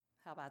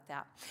How about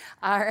that?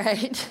 All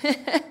right.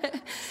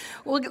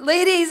 Well,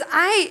 ladies,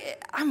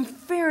 I'm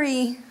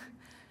very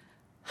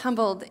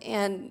humbled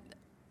and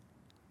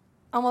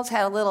almost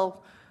had a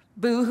little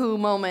boo-hoo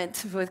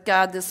moment with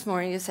God this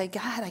morning to say,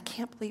 God, I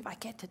can't believe I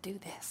get to do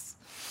this.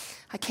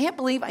 I can't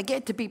believe I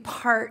get to be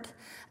part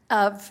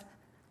of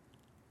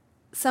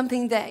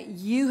something that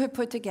you have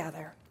put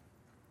together.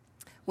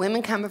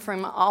 Women coming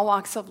from all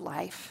walks of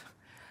life.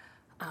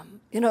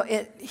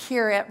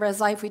 Here at Res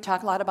Life, we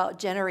talk a lot about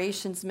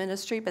generations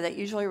ministry, but that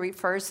usually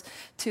refers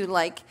to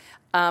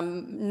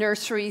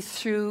nursery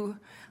through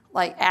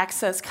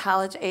access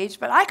college age.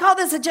 But I call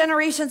this a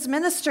generations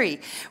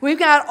ministry. We've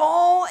got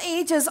all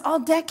ages,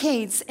 all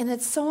decades, and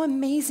it's so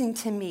amazing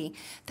to me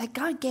that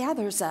God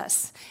gathers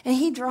us and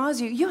He draws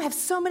you. You have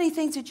so many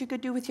things that you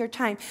could do with your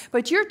time,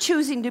 but you're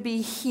choosing to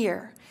be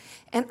here.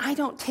 And I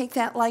don't take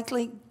that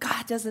lightly.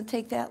 God doesn't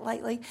take that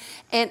lightly.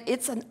 And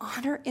it's an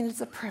honor and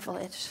it's a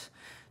privilege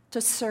to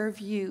serve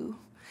you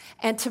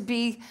and to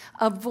be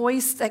a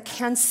voice that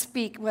can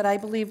speak what I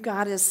believe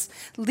God is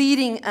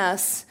leading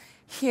us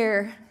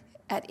here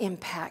at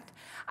Impact.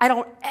 I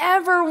don't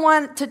ever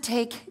want to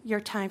take your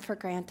time for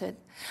granted.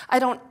 I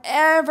don't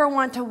ever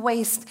want to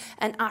waste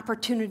an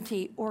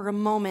opportunity or a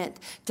moment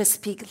to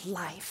speak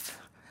life,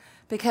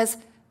 because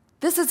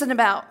this isn't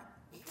about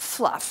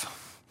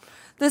fluff.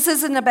 This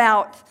isn't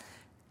about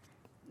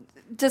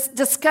just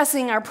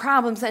discussing our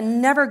problems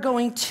and never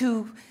going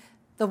to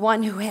the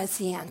one who has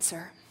the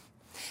answer.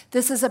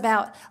 This is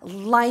about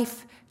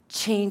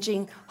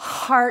life-changing,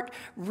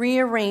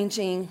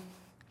 heart-rearranging,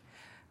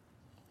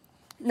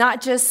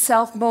 not just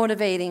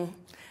self-motivating,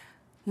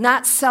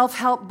 not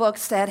self-help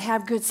books that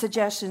have good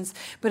suggestions,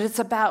 but it's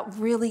about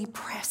really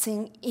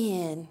pressing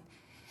in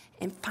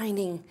and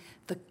finding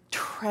the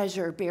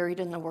treasure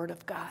buried in the Word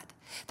of God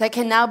that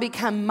can now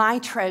become my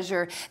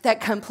treasure that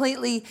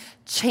completely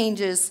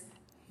changes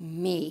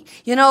me.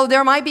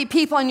 There might be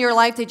people in your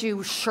life that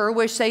you sure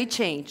wish they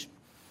changed.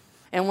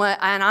 And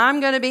I'm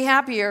going to be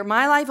happier.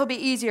 My life will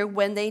be easier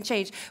when they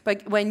change.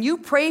 But when you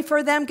pray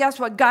for them, guess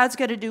what God's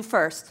going to do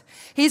first?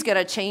 He's going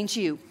to change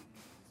you.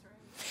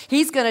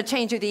 He's going to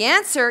change you. The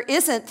answer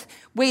isn't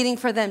waiting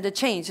for them to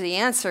change. The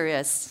answer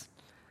is,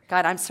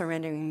 God, I'm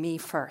surrendering me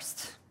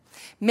first.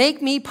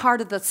 Make me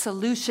part of the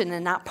solution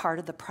and not part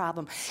of the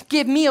problem.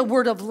 Give me a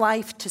word of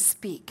life to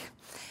speak.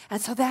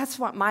 And so that's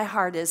what my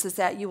heart is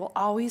that you will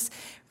always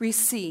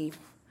receive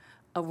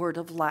a word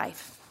of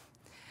life.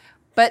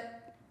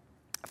 But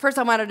first,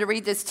 I wanted to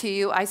read this to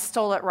you. I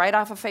stole it right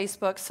off of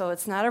Facebook, so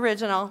it's not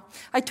original.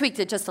 I tweaked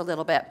it just a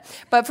little bit.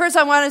 But first,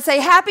 I want to say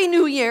Happy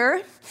New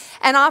Year.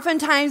 And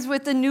oftentimes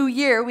with the new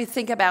year, we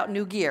think about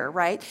new gear,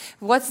 right?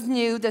 What's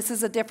new? This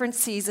is a different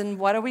season.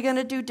 What are we going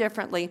to do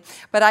differently?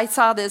 But I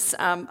saw this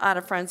on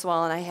a friend's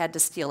wall, and I had to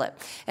steal it.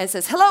 And it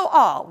says, hello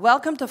all.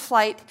 Welcome to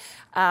flight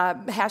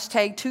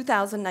hashtag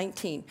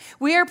 2019.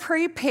 We are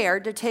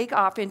prepared to take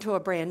off into a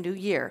brand new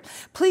year.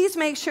 Please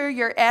make sure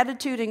your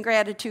attitude and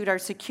gratitude are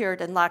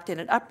secured and locked in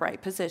an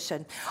upright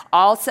position.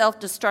 All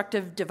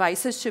self-destructive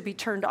devices should be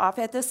turned off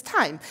at this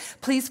time.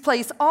 Please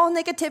place all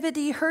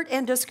negativity, hurt,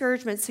 and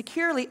discouragement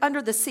securely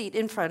under the seat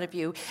in front of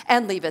you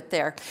and leave it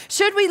there.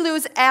 Should we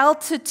lose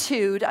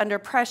altitude under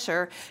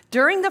pressure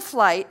during the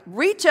flight,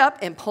 reach up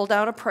and pull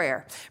down a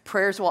prayer.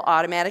 Prayers will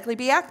automatically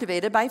be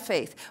activated by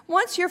faith.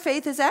 Once your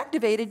faith is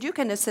activated, you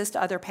can assist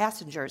other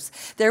passengers.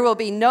 There will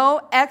be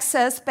no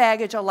excess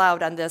baggage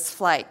allowed on this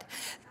flight.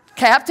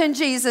 Captain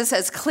Jesus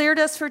has cleared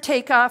us for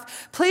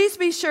takeoff. Please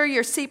be sure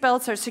your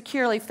seatbelts are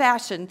securely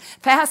fastened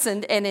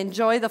and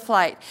enjoy the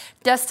flight.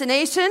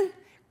 Destination,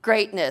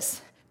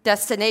 greatness.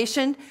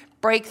 Destination,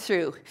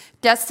 breakthrough.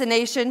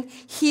 Destination,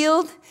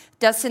 healed.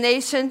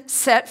 Destination,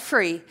 set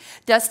free.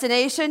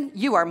 Destination,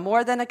 you are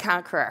more than a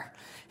conqueror.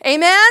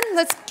 Amen?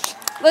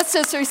 Let's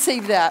just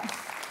receive that.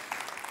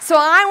 So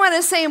I want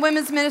to say in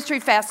women's ministry,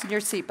 fasten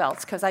your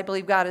seatbelts, because I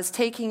believe God is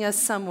taking us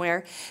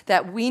somewhere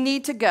that we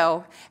need to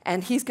go,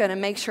 and He's going to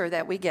make sure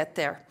that we get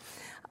there.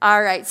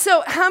 All right,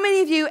 so how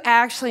many of you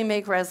actually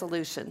make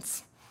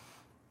resolutions?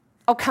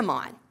 Oh, come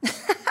on.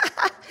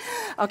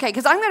 Okay,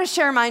 because I'm going to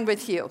share mine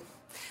with you,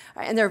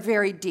 and they're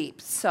very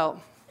deep,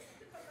 so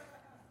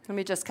let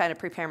me just kind of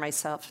prepare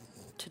myself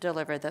to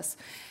deliver this.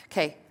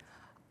 Okay,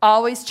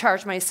 always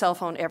charge my cell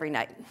phone every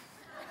night.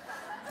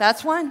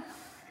 That's one.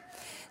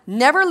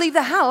 Never leave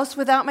the house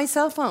without my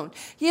cell phone.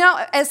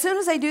 As soon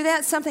as I do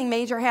that, something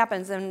major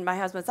happens, and my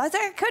husband says,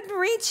 I couldn't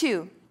reach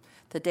you.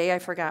 The day I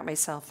forgot my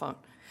cell phone.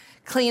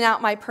 Clean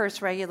out my purse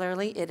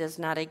regularly. It is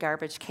not a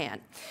garbage can.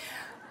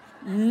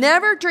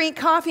 Never drink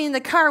coffee in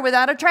the car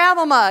without a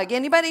travel mug.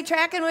 Anybody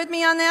tracking with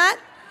me on that?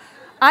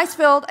 I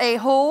spilled a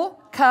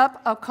whole cup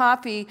of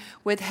coffee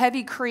with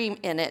heavy cream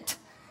in it.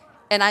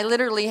 And I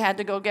literally had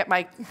to go get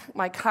my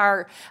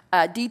car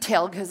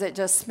detailed because it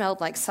just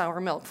smelled like sour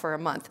milk for a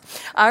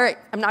month. All right,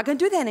 I'm not going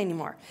to do that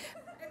anymore.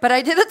 But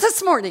I did it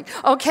this morning.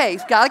 Okay,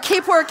 got to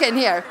keep working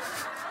here.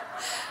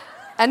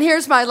 And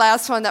here's my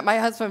last one that my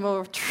husband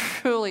will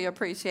truly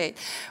appreciate.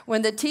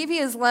 When the TV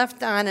is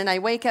left on and I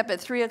wake up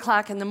at 3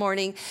 o'clock in the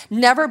morning,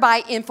 never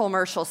buy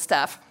infomercial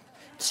stuff.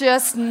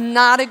 Just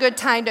not a good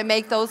time to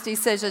make those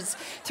decisions.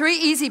 3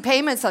 easy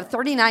payments of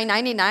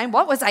 $39.99.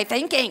 What was I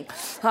thinking?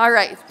 All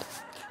right.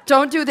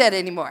 Don't do that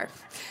anymore.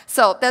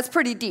 So that's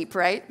pretty deep,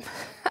 right?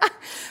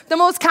 The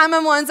most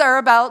common ones are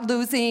about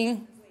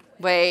losing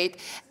weight,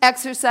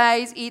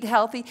 exercise, eat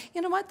healthy.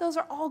 You know what? Those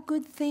are all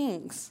good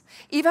things.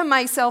 Even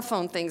my cell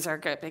phone things are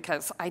good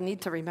because I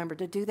need to remember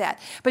to do that.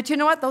 But you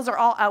know what? Those are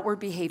all outward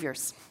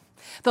behaviors.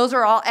 Those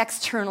are all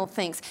external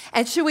things.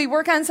 And should we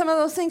work on some of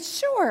those things?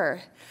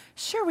 Sure.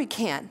 Sure we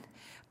can.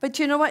 But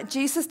you know what?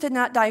 Jesus did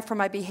not die for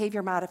my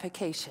behavior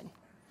modification.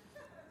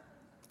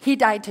 He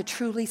died to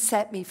truly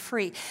set me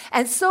free.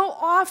 And so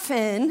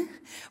often,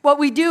 what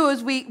we do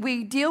is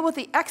we deal with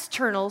the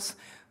externals,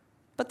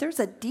 but there's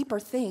a deeper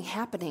thing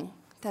happening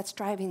that's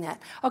driving that.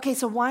 Okay,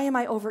 so why am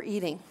I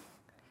overeating?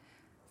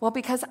 Well,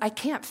 because I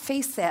can't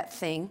face that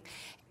thing.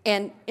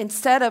 And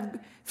instead of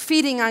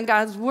feeding on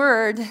God's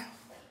word,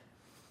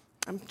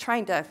 I'm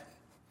trying to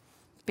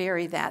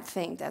bury that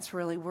thing that's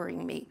really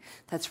worrying me,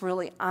 that's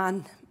really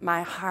on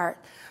my heart.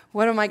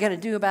 What am I going to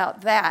do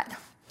about that?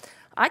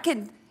 I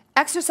can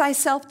exercise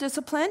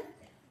self-discipline.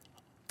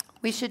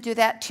 We should do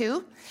that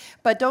too.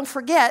 But don't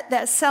forget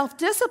that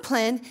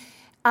self-discipline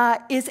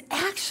is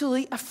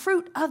actually a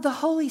fruit of the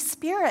Holy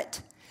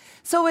Spirit.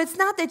 So it's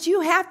not that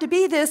you have to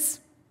be this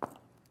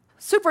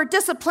super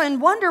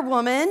disciplined Wonder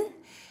Woman.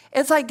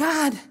 It's like,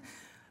 God,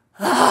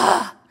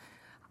 I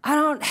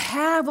don't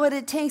have what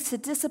it takes to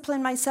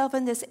discipline myself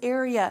in this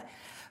area,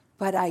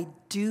 but I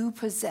do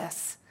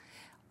possess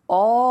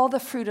all the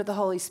fruit of the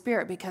Holy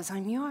Spirit because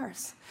I'm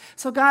yours.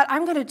 So God,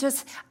 I'm going to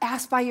just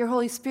ask by your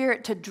Holy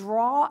Spirit to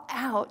draw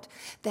out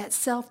that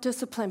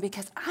self-discipline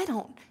because I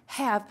don't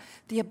have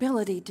the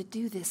ability to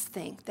do this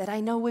thing that I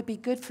know would be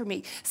good for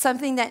me,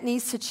 something that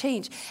needs to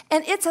change.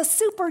 And it's a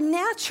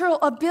supernatural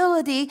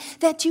ability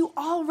that you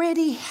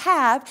already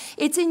have.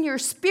 It's in your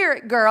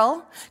spirit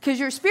girl because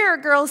your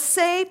spirit girl's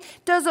saved,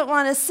 doesn't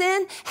want to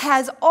sin,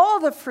 has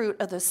all the fruit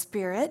of the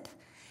Spirit.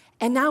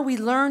 And now we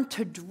learn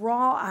to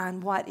draw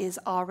on what is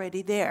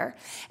already there.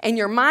 And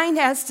your mind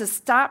has to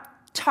stop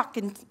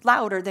talking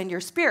louder than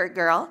your spirit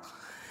girl.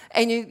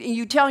 And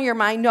you tell your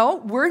mind, no,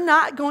 we're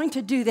not going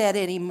to do that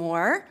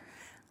anymore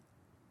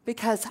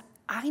because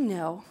I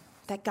know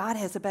that God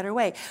has a better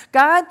way.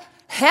 God,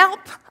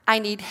 help. I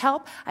need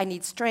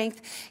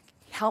strength.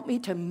 Help me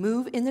to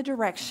move in the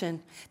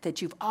direction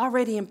that you've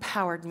already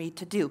empowered me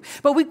to do.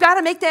 But we've got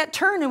to make that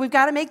turn, and we've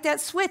got to make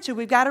that switch, and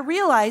we've got to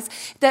realize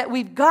that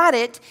we've got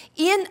it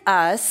in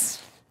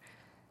us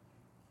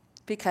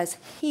because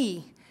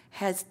he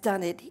has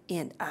done it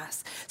in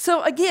us.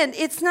 So again,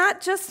 it's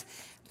not just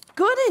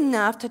good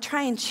enough to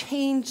try and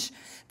change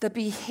the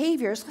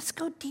behaviors. Let's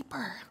go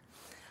deeper.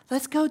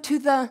 Let's go to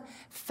the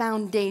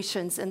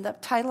foundations. And the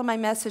title of my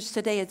message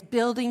today is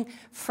Building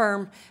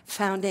Firm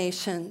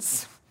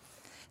Foundations.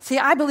 See,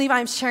 I believe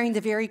I'm sharing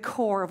the very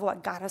core of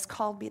what God has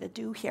called me to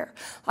do here.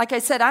 Like I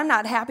said, I'm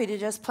not happy to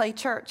just play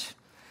church.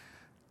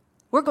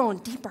 We're going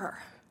deeper.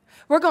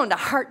 We're going to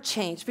heart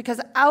change because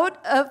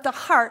out of the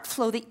heart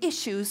flow the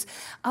issues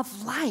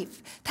of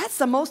life. That's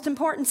the most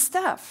important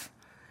stuff.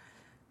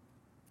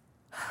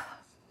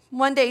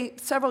 One day,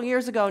 several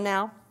years ago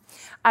now,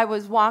 I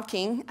was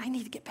walking. I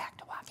need to get back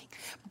to walking.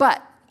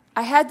 But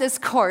I had this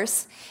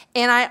course,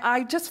 and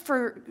I just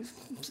for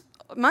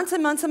months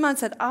and months and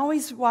months, I'd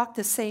always walked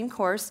the same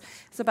course.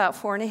 It's about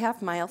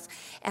 4.5 miles.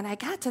 And I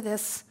got to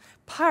this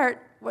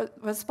part,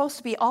 was supposed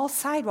to be all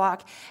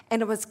sidewalk,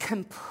 and it was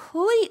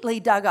completely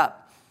dug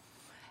up.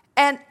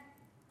 And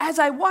as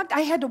I walked,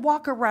 I had to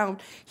walk around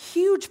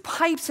huge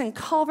pipes and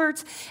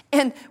culverts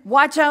and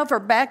watch out for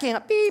backing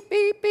up, beep,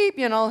 beep, beep,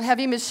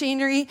 heavy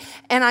machinery.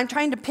 And I'm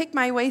trying to pick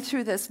my way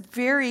through this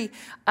very,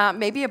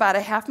 maybe about a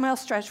 1/2-mile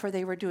stretch where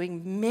they were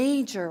doing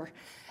major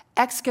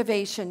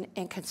excavation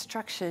and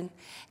construction.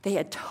 They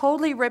had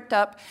totally ripped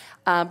up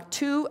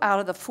 2 out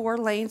of the 4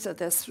 lanes of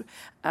this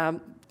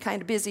kind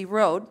of busy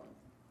road.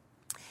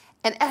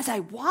 And as I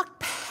walked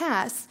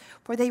past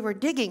where they were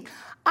digging,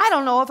 I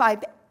don't know if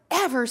I've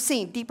ever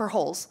seen deeper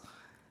holes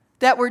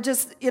that were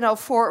just,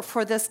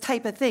 for this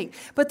type of thing.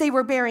 But they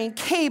were burying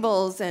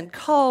cables and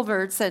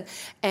culverts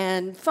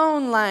and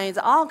phone lines,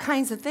 all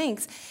kinds of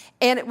things.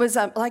 And it was,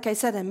 like I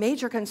said, a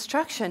major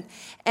construction.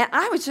 And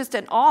I was just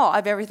in awe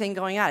of everything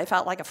going on. I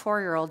felt like a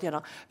 4-year-old,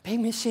 big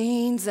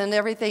machines and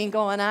everything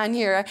going on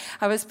here.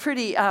 I was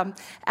pretty, I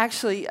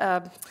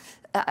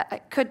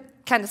could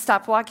kind of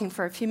stop walking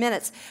for a few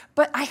minutes.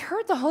 But I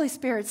heard the Holy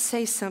Spirit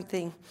say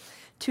something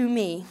to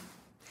me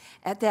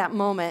at that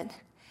moment.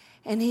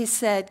 And he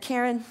said,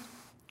 Karen,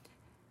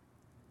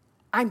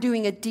 I'm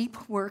doing a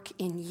deep work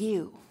in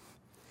you,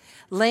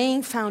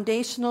 laying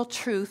foundational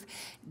truth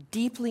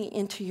deeply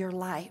into your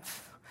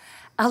life.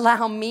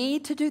 Allow me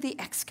to do the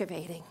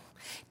excavating.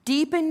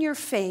 Deepen your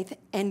faith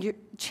and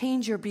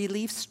change your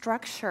belief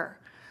structure.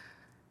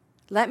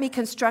 Let me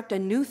construct a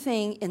new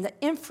thing in the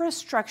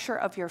infrastructure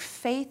of your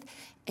faith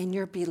and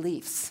your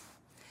beliefs.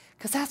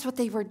 Because that's what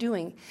they were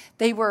doing.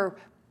 They were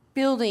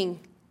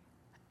building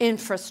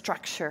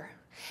infrastructure.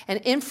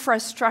 And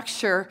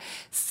infrastructure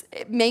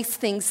makes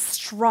things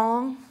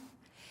strong.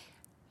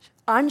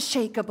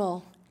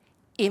 unshakable,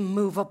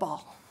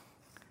 immovable.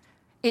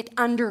 It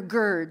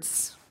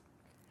undergirds,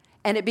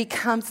 and it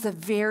becomes the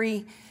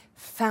very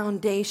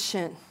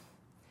foundation.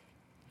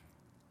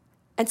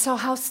 And so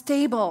how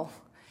stable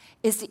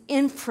is the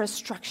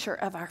infrastructure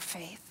of our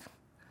faith?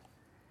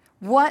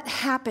 What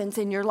happens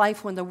in your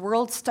life when the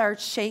world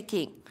starts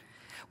shaking?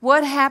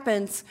 What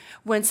happens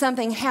when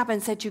something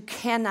happens that you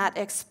cannot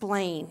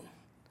explain?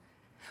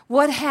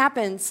 What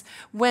happens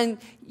when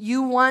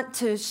you want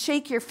to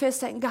shake your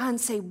fist at God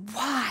and say,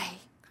 why?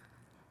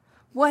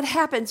 What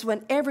happens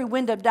when every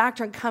wind of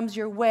doctrine comes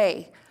your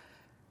way?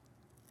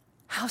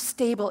 How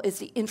stable is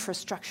the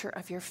infrastructure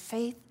of your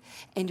faith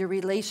and your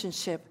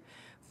relationship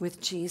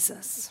with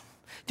Jesus?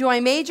 Do I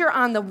major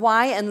on the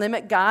why and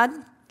limit God?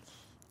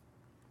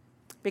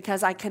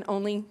 Because I can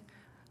only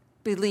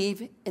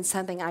believe in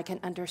something I can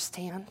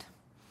understand?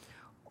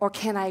 Or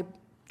can I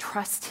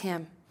trust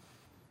him?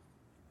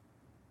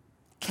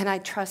 Can I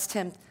trust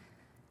him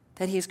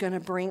that he's going to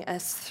bring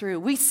us through?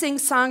 We sing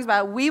songs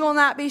about we will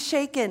not be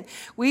shaken.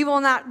 We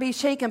will not be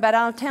shaken. But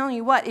I'm telling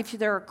you what, if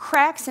there are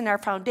cracks in our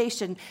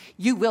foundation,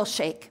 you will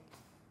shake.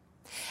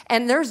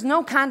 And there's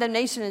no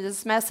condemnation in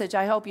this message.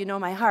 I hope you know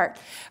my heart.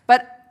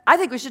 But I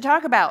think we should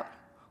talk about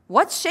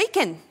what's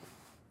shaken.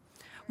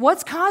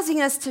 What's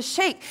causing us to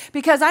shake?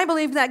 Because I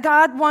believe that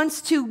God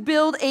wants to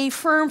build a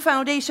firm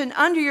foundation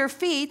under your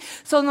feet,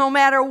 so no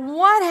matter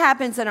what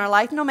happens in our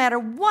life, no matter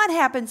what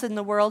happens in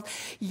the world,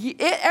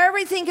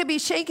 everything can be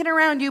shaken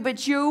around you,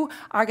 but you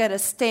are going to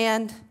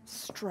stand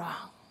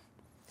strong.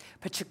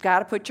 But you've got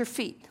to put your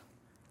feet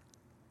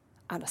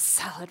on a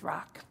solid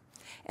rock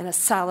and a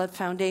solid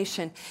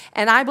foundation.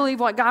 And I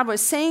believe what God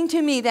was saying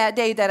to me that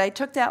day that I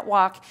took that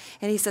walk,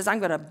 and he says, I'm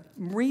going to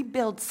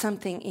rebuild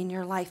something in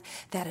your life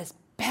that is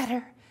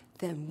better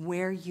than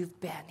where you've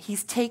been.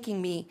 He's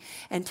taking me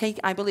and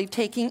I believe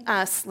taking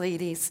us,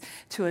 ladies,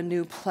 to a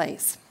new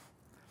place.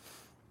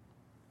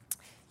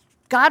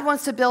 God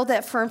wants to build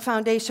that firm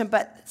foundation,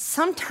 but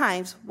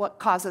sometimes what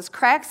causes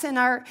cracks in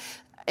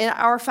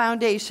our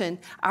foundation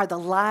are the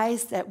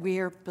lies that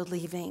we're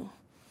believing.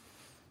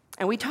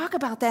 And we talk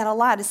about that a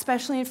lot,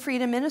 especially in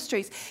Freedom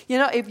Ministries. You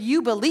know, if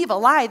you believe a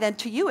lie, then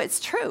to you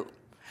it's true.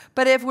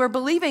 But if we're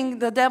believing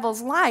the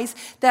devil's lies,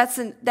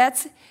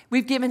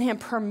 we've given him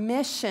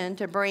permission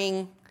to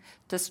bring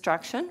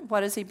destruction.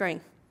 What does he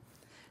bring?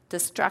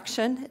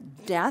 Destruction,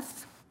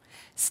 death,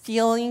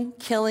 stealing,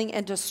 killing,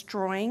 and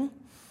destroying.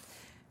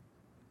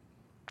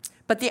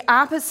 But the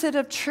opposite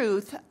of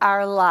truth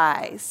are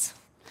lies.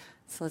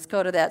 So let's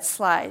go to that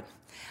slide.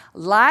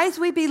 Lies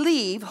we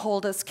believe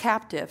hold us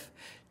captive.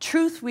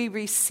 Truth we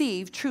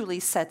receive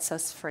truly sets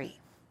us free.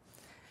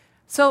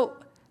 So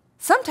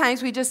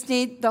sometimes we just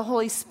need the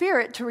Holy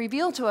Spirit to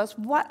reveal to us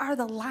what are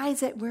the lies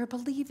that we're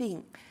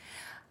believing.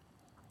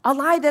 A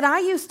lie that I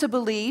used to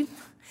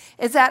believe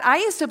is that I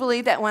used to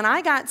believe that when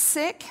I got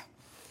sick,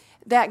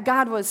 that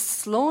God was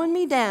slowing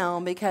me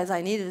down because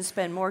I needed to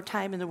spend more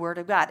time in the Word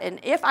of God. And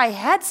if I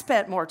had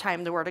spent more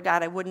time in the Word of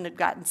God, I wouldn't have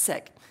gotten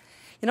sick.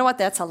 You know what?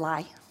 That's a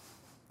lie.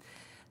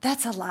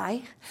 That's a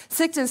lie.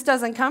 Sickness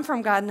doesn't come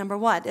from God, number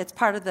one. It's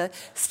part of the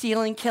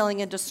stealing,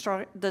 killing, and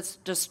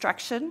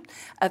destruction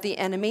of the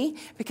enemy,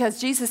 because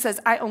Jesus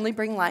says, I only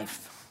bring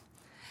life.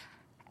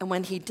 And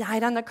when he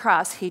died on the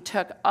cross, he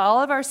took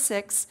all of our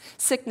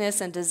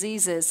sickness and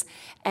diseases,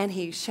 and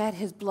he shed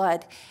his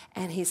blood,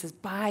 and he says,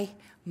 by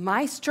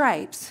my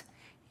stripes,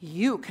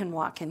 you can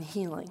walk in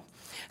healing.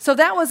 So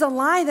that was a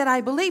lie that I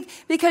believed,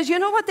 because you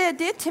know what that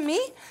did to me?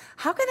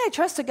 How can I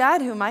trust a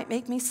God who might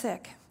make me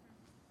sick?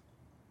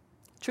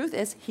 Truth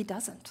is, he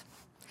doesn't.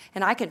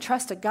 And I can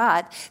trust a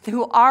God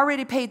who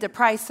already paid the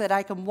price that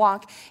I can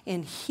walk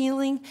in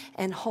healing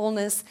and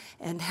wholeness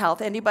and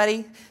health.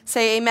 Anybody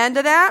say amen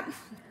to that?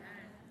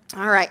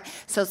 All right.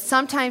 So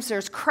sometimes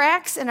there's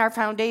cracks in our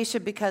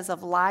foundation because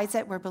of lies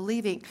that we're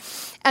believing.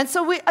 And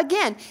so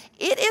again,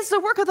 it is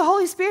the work of the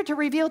Holy Spirit to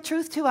reveal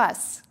truth to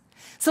us.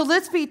 So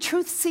let's be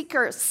truth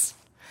seekers.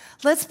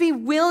 Let's be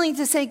willing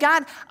to say,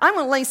 God, I'm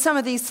going to lay some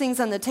of these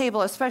things on the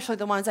table, especially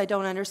the ones I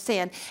don't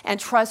understand, and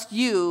trust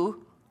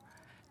you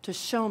to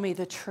show me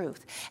the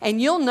truth.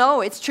 And you'll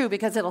know it's true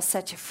because it'll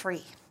set you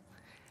free.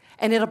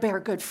 And it'll bear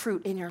good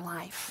fruit in your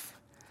life.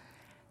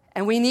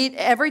 And we need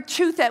every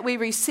truth that we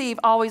receive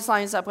always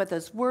lines up with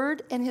his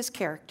word and his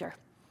character,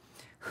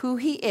 who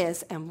he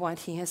is and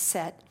what he has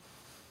said.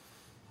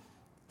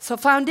 So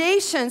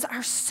foundations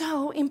are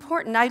so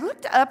important. I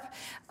looked up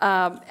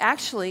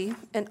actually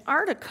an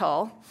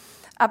article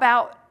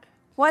about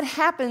what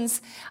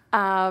happens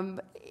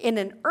in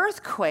an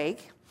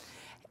earthquake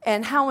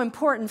and how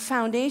important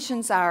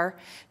foundations are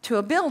to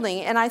a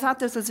building. And I thought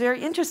this was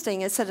very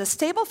interesting. It said a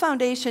stable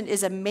foundation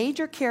is a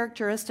major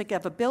characteristic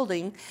of a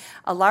building,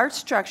 a large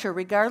structure,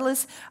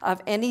 regardless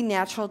of any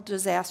natural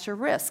disaster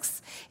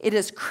risks. It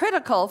is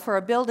critical for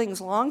a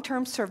building's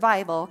long-term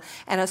survival,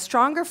 and a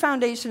stronger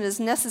foundation is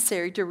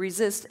necessary to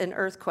resist an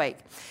earthquake.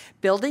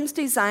 Buildings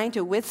designed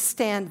to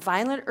withstand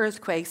violent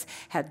earthquakes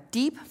have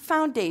deep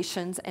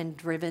foundations and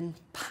driven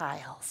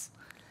piles.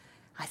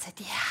 I said,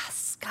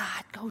 yes,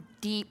 God, go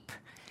deep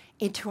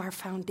into our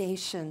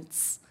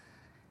foundations.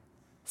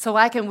 so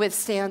I can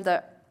withstand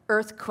the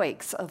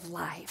earthquakes of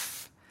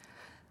life.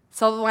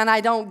 So when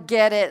I don't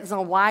get it, so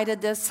why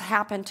did this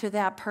happen to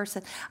that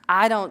person?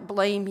 I don't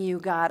blame you,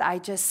 God. I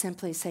just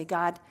simply say,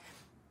 God,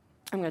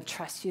 I'm going to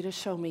trust you to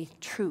show me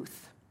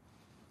truth.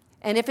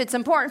 And if it's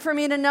important for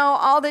me to know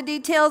all the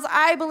details,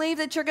 I believe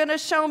that you're going to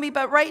show me.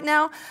 But right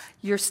now,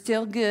 you're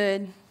still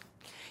good.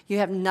 You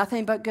have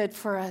nothing but good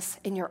for us,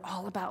 and you're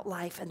all about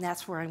life. And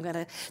that's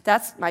where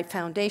that's my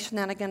foundation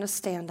that I'm going to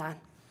stand on.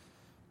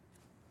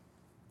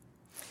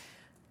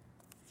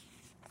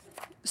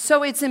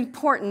 So it's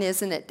important,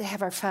 isn't it, to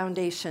have our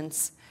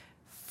foundations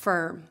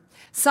firm.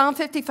 Psalm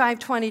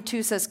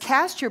 55:22 says,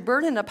 cast your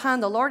burden upon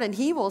the Lord, and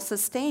he will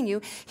sustain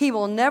you. He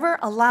will never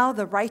allow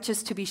the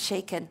righteous to be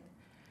shaken.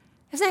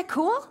 Isn't that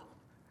cool?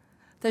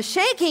 The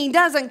shaking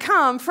doesn't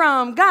come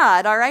from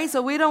God, all right?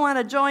 So we don't want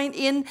to join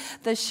in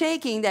the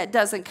shaking that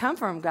doesn't come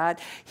from God.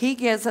 He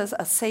gives us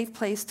a safe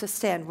place to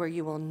stand where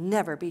you will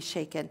never be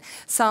shaken.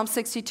 Psalm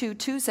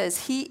 62:2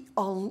 says, he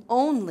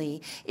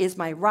only is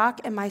my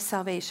rock and my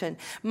salvation,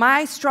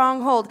 my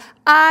stronghold.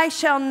 I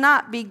shall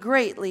not be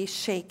greatly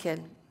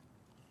shaken.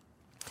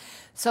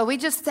 So we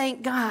just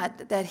thank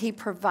God that he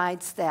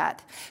provides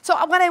that. So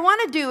what I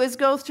want to do is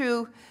go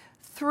through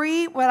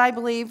 3 what I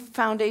believe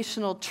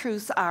foundational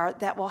truths are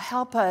that will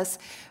help us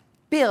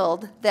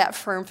build that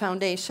firm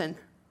foundation.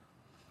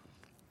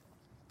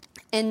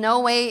 In no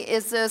way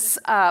is this,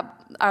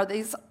 are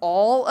these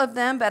all of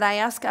them, but I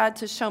ask God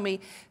to show me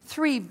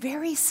 3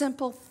 very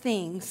simple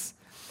things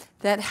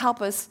that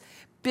help us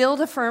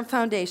build a firm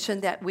foundation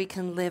that we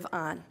can live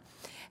on.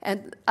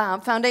 And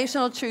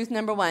foundational truth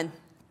number 1.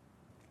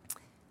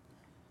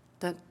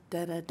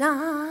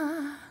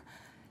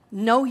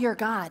 Know your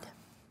God.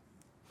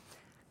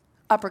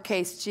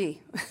 Uppercase G,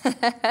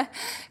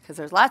 because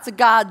there's lots of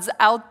gods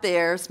out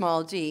there,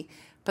 small g,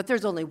 but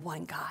there's only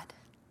one God.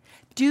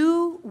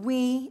 Do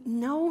we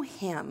know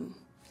him?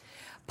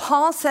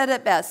 Paul said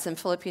it best in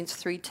Philippians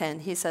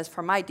 3:10. He says,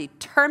 for my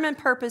determined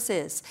purpose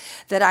is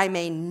that I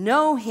may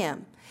know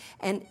him.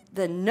 And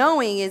the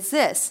knowing is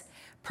this,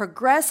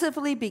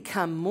 progressively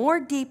become more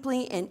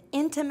deeply and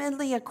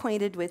intimately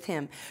acquainted with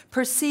him,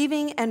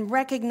 perceiving and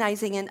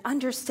recognizing and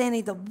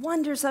understanding the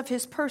wonders of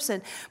his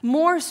person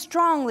more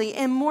strongly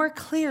and more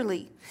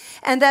clearly,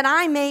 and that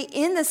I may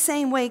in the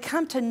same way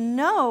come to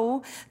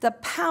know the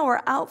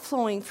power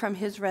outflowing from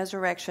his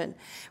resurrection,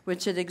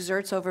 which it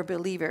exerts over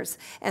believers,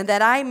 and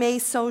that I may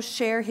so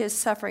share his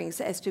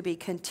sufferings as to be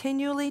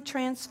continually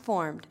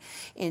transformed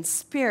in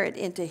spirit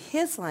into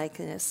his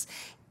likeness,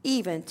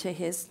 even to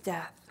his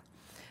death.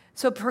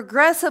 So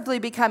progressively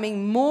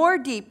becoming more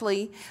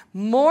deeply,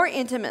 more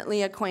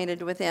intimately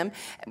acquainted with him,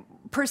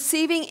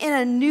 perceiving in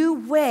a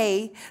new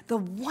way the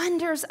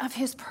wonders of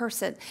his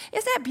person.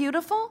 Isn't that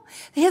beautiful?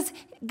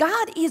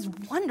 God is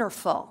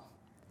wonderful.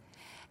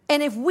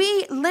 And if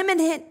we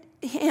limit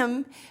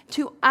him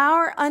to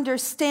our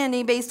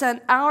understanding based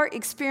on our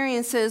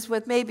experiences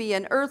with maybe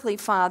an earthly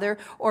father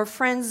or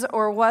friends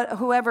or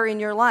whoever in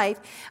your life,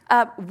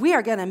 we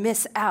are going to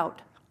miss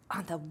out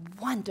on the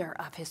wonder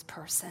of his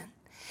person.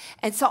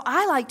 And so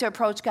I like to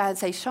approach God and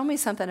say, show me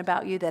something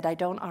about you that I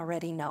don't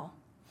already know.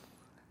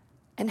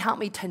 And help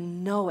me to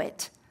know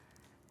it,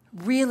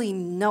 really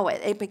know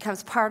it. It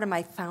becomes part of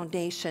my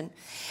foundation.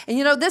 And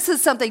you know, this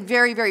is something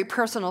very, very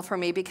personal for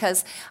me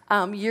because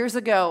years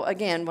ago,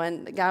 again,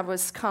 when God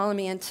was calling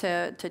me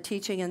into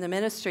teaching in the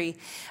ministry,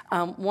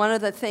 one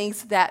of the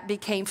things that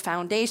became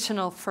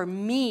foundational for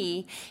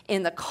me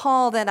in the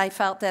call that I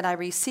felt that I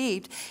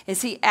received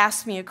is he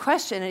asked me a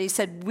question and he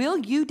said, will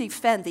you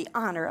defend the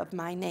honor of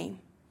my name?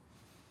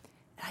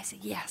 And I said,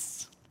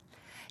 yes.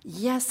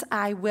 Yes,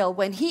 I will.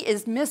 When he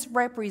is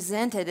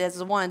misrepresented as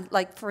the one,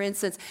 like for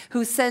instance,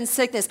 who sends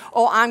sickness,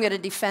 I'm going to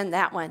defend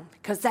that one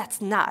because that's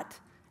not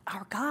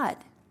our God.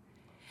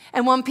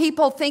 And when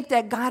people think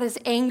that God is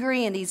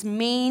angry and he's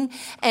mean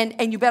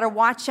and you better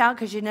watch out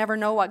because you never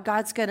know what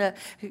God's going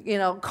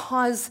to,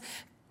 cause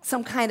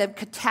some kind of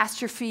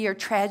catastrophe or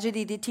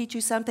tragedy to teach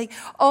you something.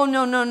 Oh,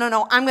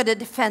 no. I'm going to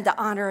defend the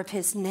honor of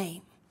his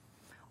name.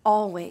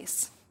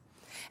 Always.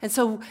 And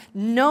so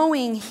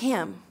knowing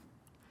him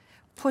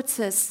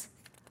puts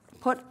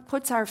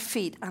our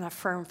feet on a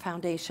firm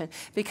foundation.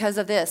 Because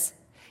of this,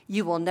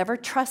 you will never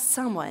trust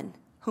someone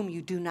whom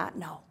you do not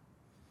know.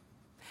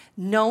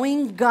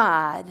 Knowing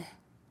God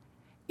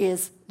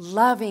is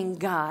loving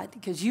God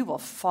because you will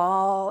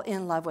fall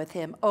in love with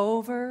him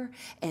over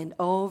and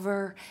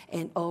over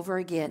and over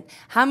again.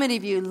 How many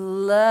of you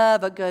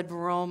love a good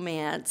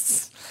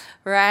romance?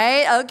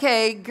 Right?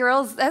 Okay,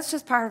 girls, that's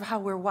just part of how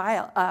we're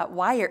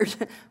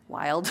wired.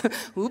 Wild.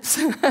 Oops.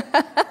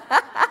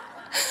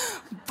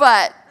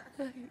 But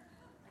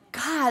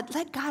God,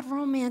 let God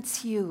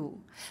romance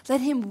you.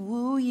 Let him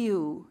woo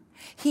you.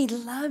 He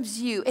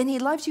loves you, and he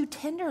loves you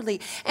tenderly.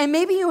 And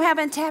maybe you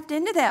haven't tapped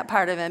into that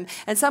part of him.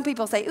 And some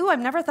people say, I've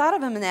never thought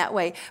of him in that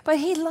way. But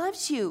he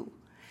loves you.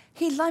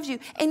 He loves you.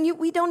 And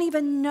we don't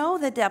even know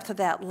the depth of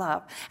that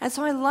love. And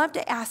so I love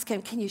to ask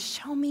him, can you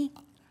show me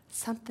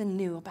something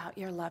new about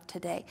your love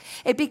today.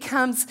 It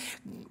becomes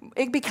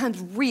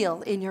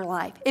real in your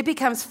life. It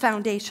becomes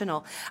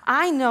foundational.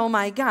 I know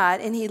my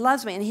God, and he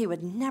loves me, and he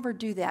would never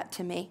do that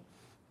to me.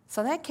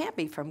 So that can't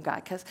be from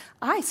God, because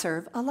I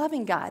serve a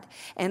loving God.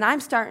 And I'm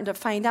starting to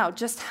find out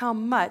just how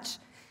much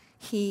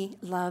he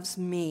loves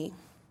me.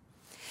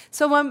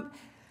 So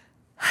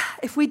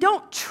if we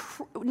don't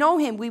know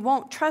him, we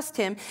won't trust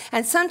him.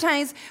 And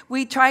sometimes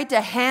we try to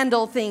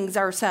handle things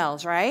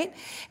ourselves, right?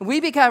 We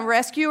become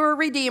rescuer,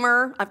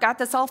 redeemer. I've got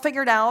this all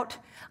figured out.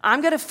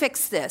 I'm going to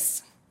fix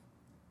this.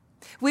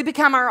 We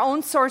become our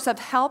own source of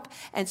help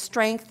and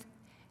strength.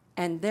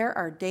 And there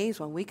are days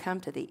when we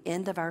come to the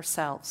end of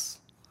ourselves.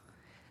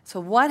 So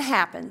what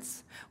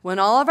happens when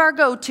all of our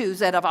go-tos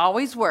that have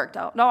always worked?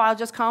 Oh, no, I'll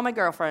just call my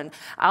girlfriend.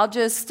 I'll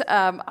just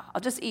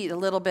eat a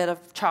little bit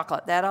of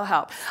chocolate. That'll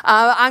help.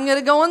 I'm going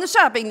to go on the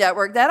shopping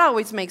network. That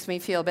always makes me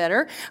feel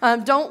better.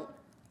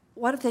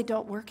 What if they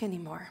don't work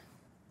anymore?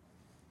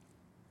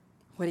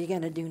 What are you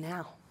going to do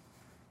now?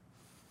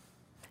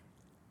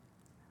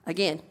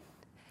 Again,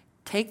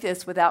 take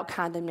this without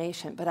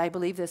condemnation, but I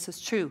believe this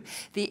is true.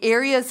 The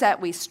areas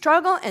that we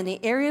struggle and the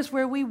areas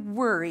where we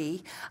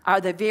worry are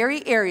the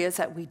very areas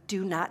that we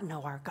do not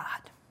know our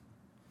God.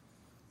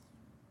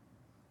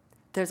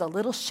 There's a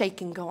little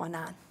shaking going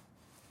on.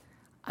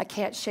 I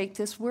can't shake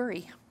this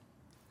worry.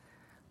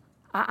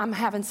 I'm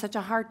having such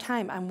a hard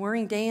time. I'm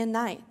worrying day and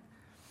night.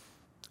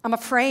 I'm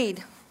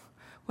afraid.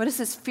 What is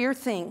this fear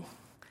thing?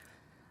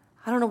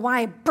 I don't know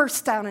why I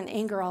burst out in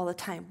anger all the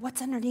time.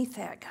 What's underneath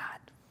that, God?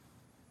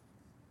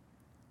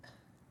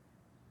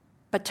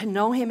 But to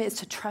know him is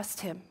to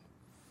trust him.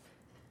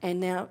 And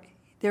now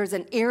there's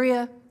an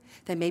area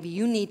that maybe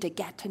you need to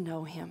get to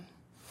know him.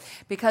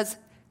 Because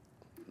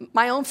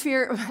my own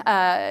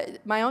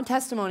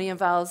testimony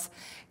involves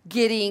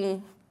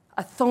getting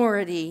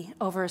authority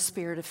over a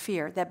spirit of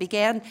fear that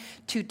began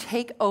to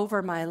take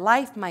over my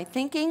life, my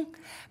thinking,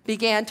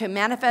 began to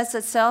manifest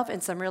itself in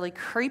some really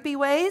creepy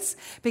ways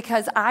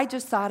because I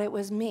just thought it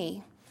was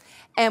me.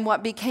 And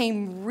what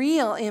became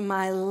real in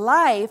my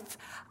life,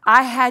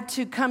 I had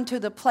to come to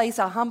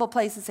a humble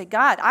place and say,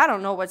 God, I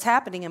don't know what's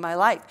happening in my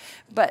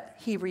life. But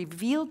he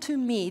revealed to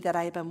me that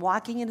I had been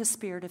walking in a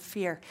spirit of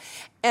fear.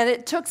 And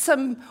it took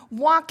some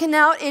walking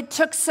out. It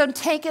took some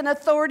taking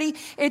authority.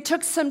 It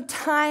took some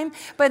time.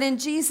 But in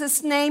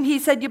Jesus' name, he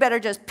said, you better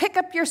just pick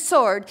up your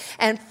sword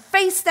and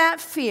face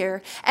that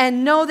fear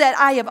and know that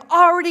I have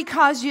already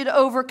caused you to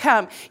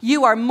overcome.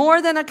 You are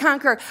more than a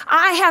conqueror.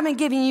 I haven't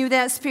given you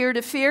that spirit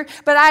of fear,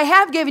 but I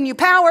have given you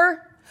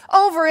power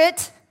over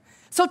it.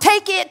 So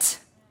take it.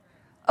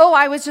 Oh,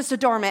 I was just a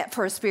doormat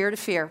for a spirit of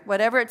fear.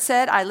 Whatever it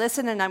said, I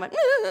listened and I went,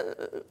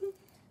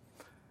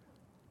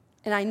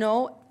 and I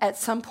know at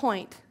some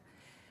point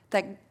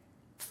that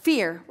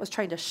fear was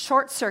trying to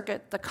short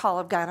circuit the call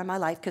of God on my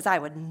life because I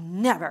would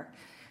never,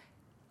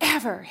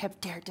 ever have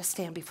dared to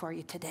stand before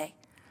you today.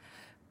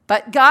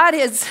 But God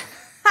has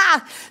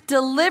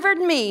delivered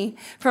me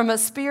from a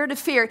spirit of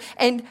fear.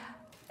 And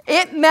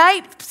it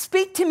might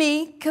speak to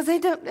me because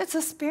it's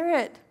a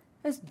spirit.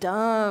 It's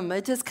dumb.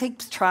 It just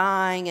keeps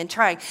trying and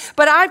trying.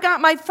 But I've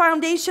got my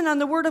foundation on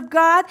the Word of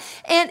God,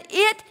 and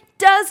it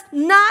does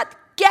not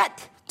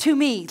get to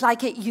me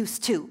like it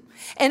used to.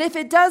 And if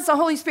it does, the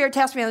Holy Spirit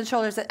taps me on the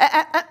shoulder and says,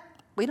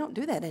 we don't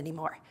do that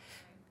anymore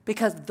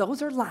because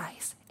those are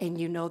lies, and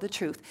you know the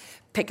truth.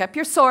 Pick up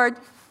your sword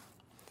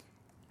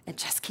and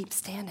just keep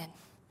standing.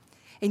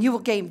 And you will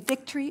gain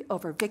victory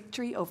over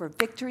victory over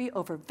victory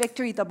over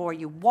victory. The more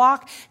you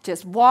walk, and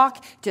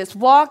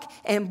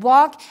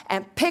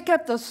pick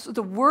up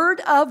the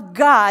Word of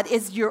God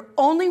is your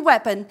only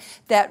weapon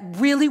that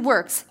really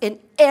works in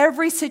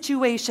every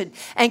situation.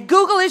 And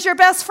Google is your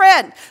best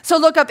friend. So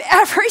look up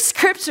every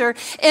scripture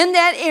in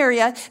that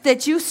area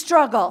that you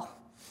struggle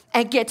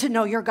and get to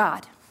know your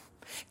God.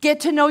 Get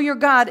to know your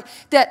God,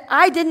 that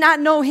I did not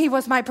know he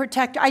was my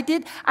protector.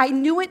 I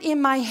knew it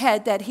in my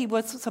head that he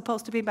was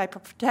supposed to be my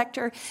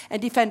protector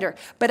and defender,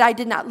 but I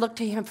did not look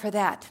to him for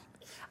that.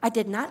 I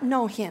did not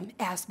know him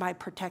as my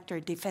protector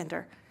and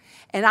defender.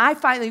 And I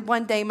finally,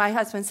 one day, my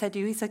husband said to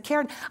you, he said,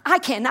 Karen, I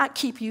cannot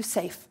keep you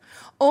safe.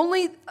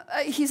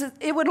 He said,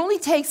 it would only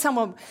take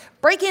someone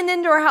breaking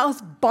into our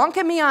house,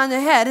 bonking me on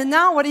the head, and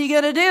now what are you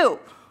going to do?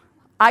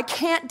 I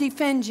can't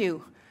defend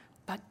you,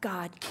 but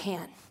God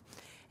can.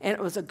 And it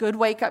was a good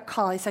wake-up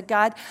call. I said,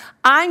 God,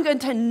 I'm going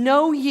to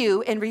know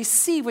you and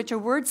receive what your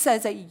word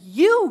says that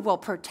you will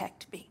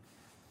protect me.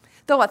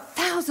 Though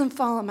 1,000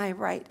 fall on my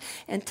right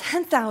and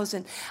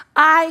 10,000,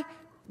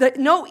 that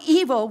no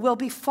evil will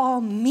befall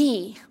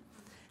me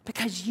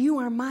because you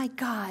are my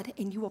God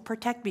and you will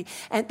protect me.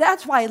 And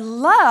that's why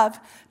love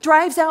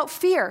drives out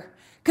fear,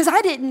 because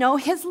I didn't know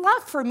his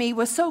love for me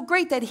was so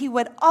great that he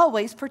would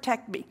always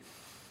protect me.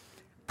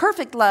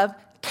 Perfect love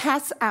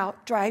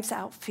drives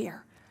out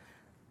fear.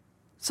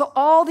 So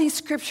all these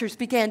scriptures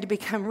began to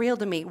become real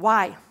to me.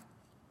 Why?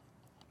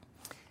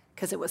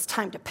 Because it was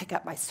time to pick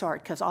up my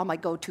sword because all my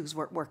go-tos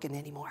weren't working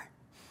anymore.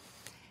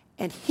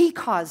 And he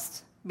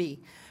caused me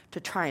to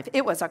triumph.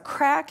 It was a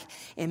crack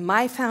in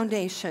my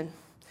foundation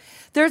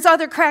There's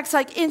other cracks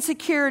like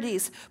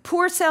insecurities,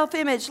 poor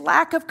self-image,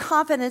 lack of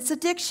confidence,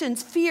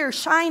 addictions, fear,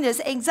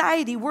 shyness,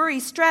 anxiety, worry,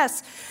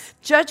 stress,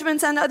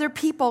 judgments on other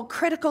people,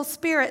 critical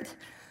spirit.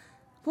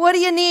 What do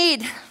you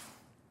need?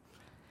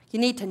 You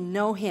need to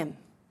know him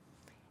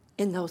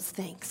in those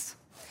things.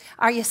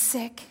 Are you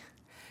sick?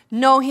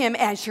 Know him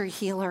as your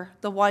healer,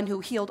 the one who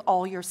healed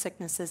all your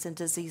sicknesses and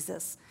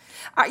diseases.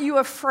 Are you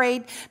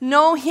afraid?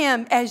 Know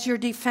him as your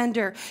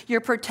defender,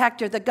 your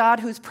protector, the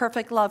God whose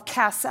perfect love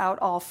casts out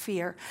all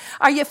fear.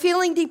 Are you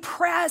feeling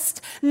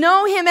depressed?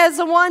 Know him as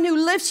the one who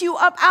lifts you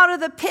up out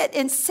of the pit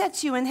and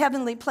sets you in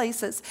heavenly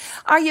places.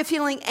 Are you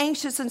feeling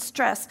anxious and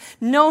stressed?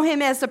 Know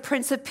him as the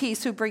Prince of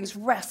Peace who brings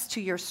rest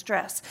to your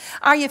stress.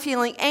 Are you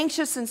feeling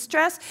anxious and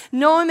stressed?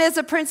 Know him as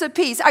the Prince of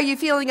Peace. Are you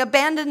feeling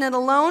abandoned and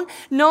alone?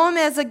 Know him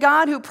as a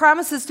God who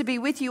promises to be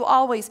with you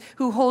always,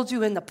 who holds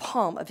you in the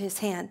palm of his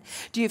hand.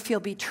 Do you feel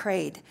betrayed?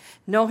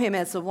 Know him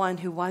as the one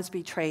who was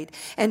betrayed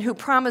and who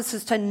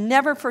promises to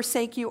never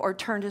forsake you or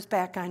turn his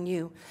back on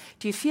you.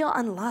 Do you feel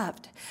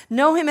unloved?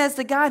 Know him as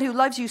the God who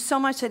loves you so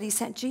much that he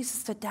sent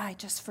Jesus to die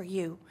just for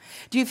you.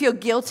 Do you feel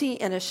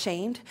guilty and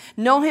ashamed?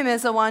 Know him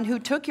as the one who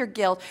took your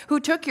guilt, who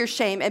took your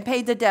shame and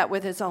paid the debt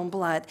with his own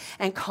blood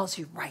and calls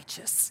you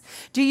righteous.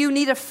 Do you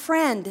need a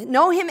friend?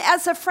 Know him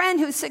as a friend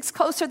who sticks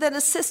closer than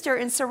a sister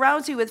and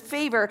surrounds you with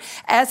favor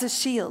as a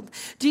shield.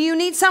 Do you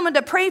need someone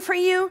to pray for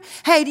you?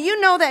 Hey, do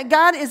you know that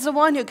God is the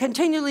one who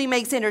continually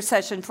makes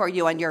intercession for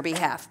you on your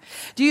behalf?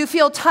 Do you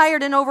feel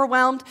tired and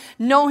overwhelmed?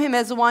 Know him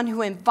as the one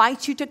who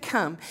invites you to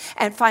come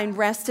and find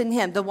rest in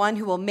him, the one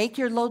who will make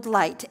your load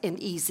light and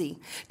easy.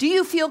 Do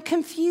you feel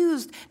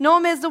confused? Know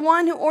him as the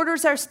one who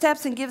orders our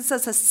steps and gives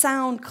us a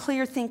sound,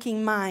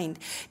 clear-thinking mind.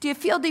 Do you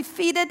feel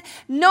defeated?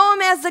 Know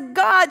him as the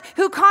God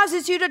who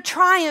causes you to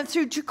triumph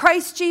through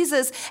Christ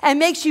Jesus and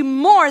makes you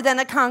more than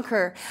a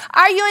conqueror.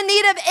 Are you in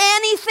need of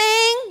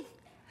anything?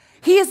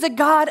 He is the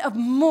God of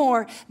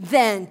more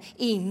than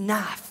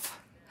enough.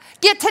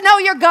 Get to know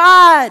your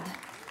God.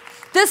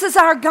 This is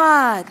our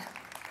God.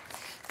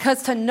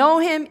 Because to know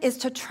him is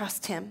to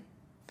trust him.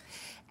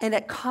 And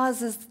it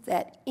causes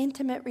that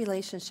intimate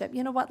relationship.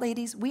 You know what,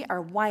 ladies? We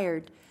are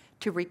wired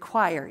to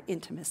require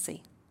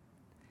intimacy.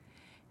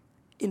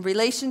 In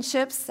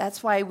relationships,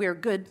 that's why we're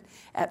good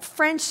at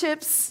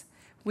friendships.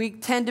 We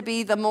tend to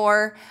be the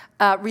more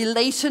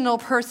relational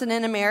person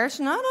in a marriage.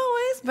 Not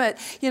always, but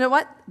you know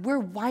what? We're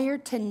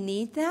wired to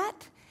need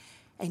that,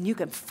 and you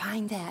can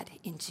find that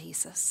in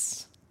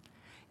Jesus.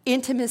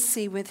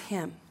 Intimacy with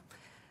him.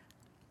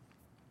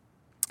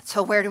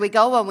 So where do we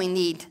go when we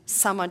need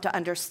someone to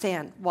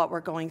understand what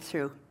we're going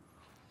through?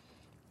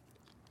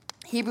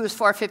 Hebrews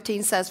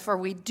 4:15 says, "For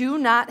we do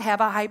not have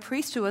a high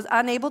priest who is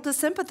unable to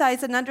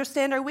sympathize and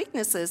understand our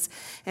weaknesses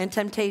and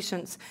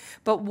temptations,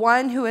 but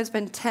one who has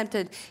been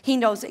tempted. He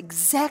knows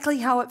exactly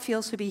how it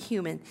feels to be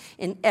human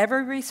in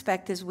every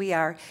respect as we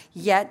are,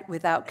 yet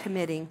without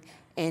committing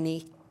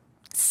any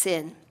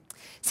sin."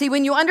 See,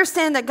 when you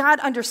understand that God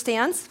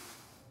understands,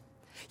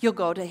 you'll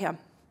go to him.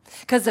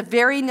 Because the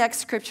very next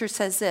scripture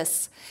says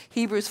this,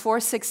 Hebrews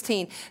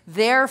 4:16,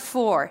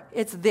 "Therefore,"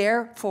 it's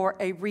there for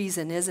a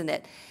reason, isn't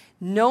it?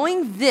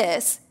 "Knowing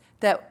this,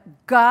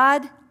 that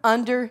God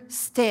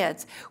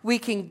understands." We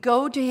can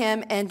go to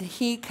him and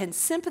he can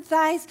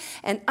sympathize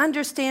and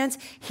understands.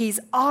 He's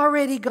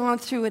already gone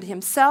through it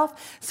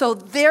himself. So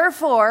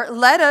therefore,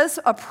 let us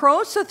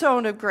approach the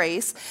throne of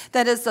grace,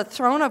 that is the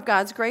throne of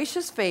God's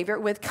gracious favor,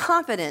 with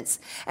confidence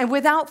and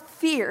without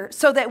fear,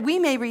 so that we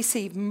may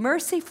receive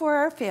mercy for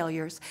our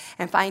failures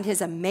and find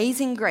his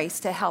amazing grace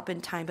to help in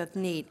time of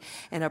need,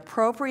 an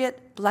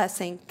appropriate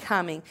blessing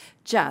coming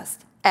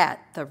just at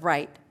the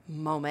right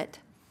moment.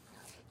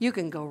 You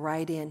can go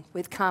right in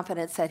with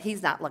confidence that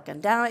he's not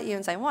looking down at you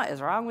and saying, "What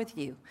is wrong with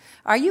you?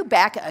 Are you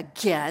back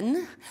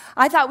again?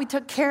 I thought we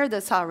took care of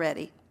this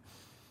already."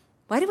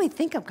 Why do we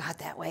think of God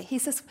that way? He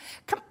says,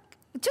 "Come,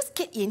 just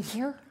get in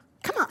here.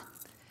 Come on.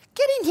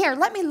 Get in here.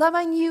 Let me love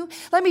on you.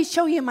 Let me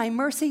show you my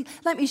mercy.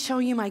 Let me show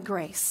you my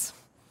grace.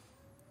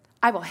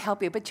 I will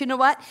help you." But you know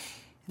what?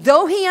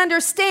 Though he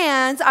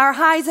understands our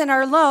highs and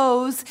our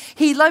lows,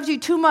 he loves you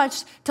too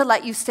much to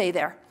let you stay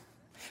there.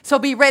 So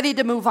be ready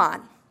to move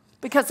on.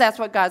 Because that's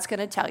what God's going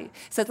to tell you.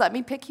 He says, "Let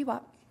me pick you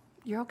up.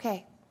 You're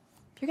okay.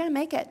 You're going to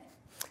make it.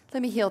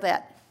 Let me heal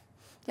that.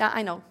 Yeah,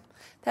 I know.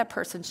 That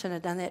person shouldn't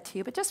have done that to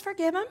you, but just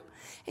forgive him.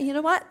 And you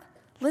know what?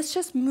 Let's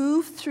just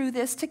move through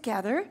this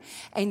together,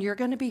 and you're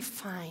going to be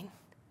fine.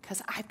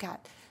 Because I've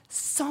got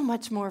so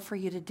much more for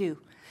you to do.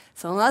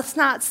 So let's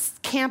not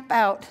camp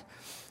out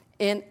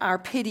in our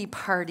pity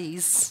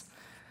parties.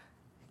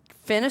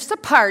 Finish the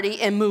party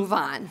and move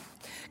on.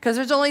 Because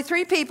there's only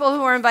 3 people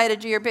who are invited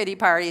to your pity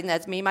party, and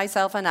that's me,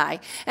 myself, and I.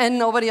 And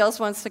nobody else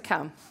wants to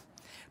come.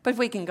 But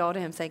we can go to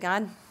him and say,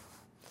 "God,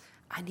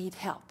 I need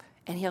help."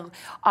 And he'll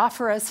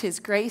offer us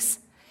his grace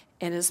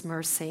and his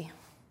mercy.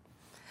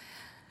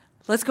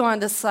 Let's go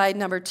on to slide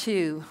number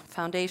 2,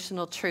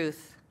 foundational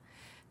truth.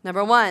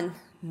 Number 1,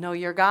 know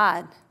your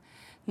God.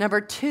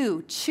 Number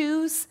 2,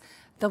 choose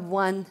the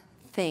one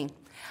thing.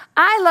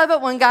 I love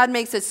it when God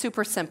makes it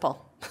super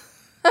simple.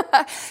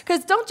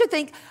 Because don't you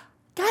think,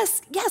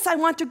 Yes, I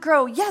want to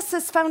grow. Yes,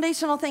 this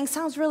foundational thing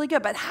sounds really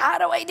good, but how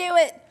do I do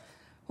it?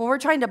 Well, we're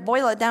trying to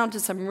boil it down to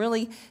some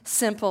really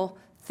simple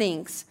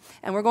things.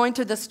 And we're going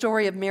to the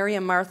story of Mary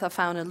and Martha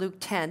found in Luke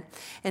 10.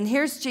 And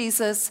here's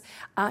Jesus.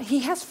 He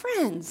has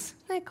friends.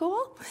 Isn't that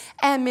cool?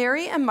 And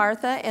Mary and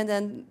Martha and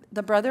then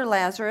the brother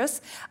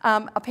Lazarus,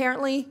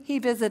 apparently he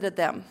visited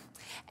them.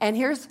 And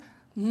here's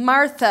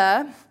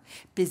Martha,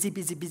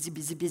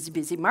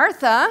 busy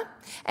Martha.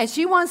 And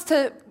she wants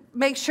to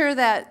make sure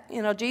that,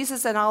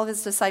 Jesus and all of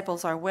his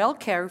disciples are well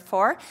cared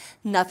for.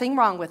 Nothing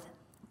wrong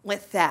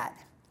with that.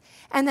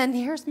 And then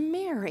here's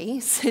Mary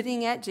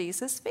sitting at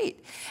Jesus'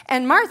 feet.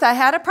 And Martha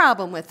had a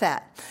problem with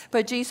that.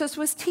 But Jesus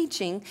was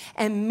teaching,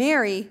 and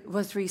Mary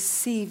was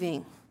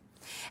receiving.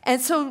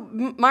 And so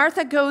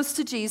Martha goes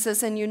to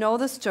Jesus, and you know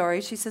the story.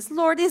 She says,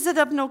 Lord, is it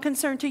of no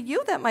concern to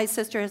you that my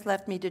sister has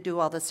left me to do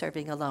all the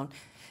serving alone?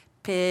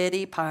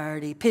 Pity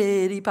party,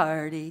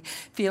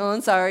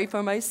 feeling sorry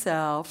for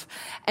myself.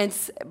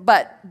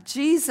 But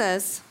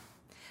Jesus,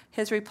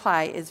 his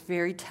reply is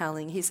very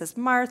telling. He says,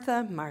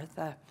 Martha,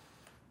 Martha.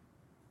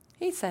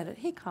 He said it.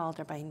 He called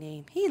her by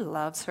name. He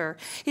loves her.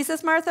 He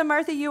says, Martha,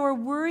 Martha, you are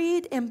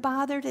worried and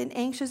bothered and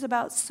anxious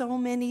about so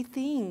many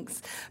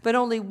things. But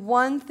only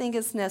one thing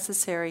is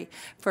necessary,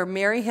 for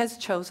Mary has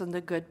chosen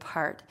the good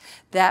part,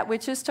 that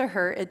which is to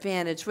her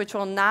advantage, which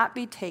will not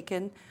be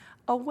taken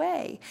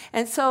away.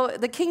 And so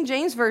the King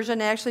James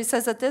Version actually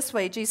says it this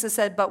way. Jesus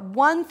said, but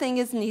one thing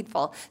is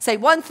needful. Say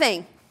one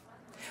thing.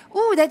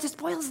 Ooh, that just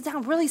boils it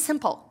down really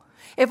simple.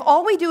 If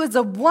all we do is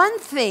the one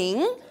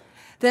thing,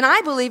 then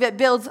I believe it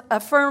builds a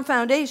firm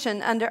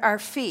foundation under our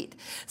feet.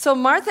 So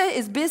Martha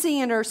is busy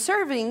in her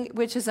serving,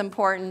 which is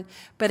important,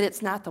 but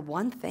it's not the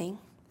one thing.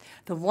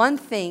 The one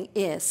thing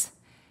is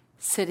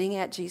sitting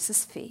at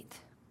Jesus' feet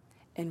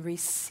and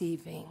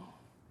receiving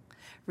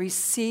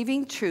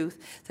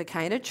truth, the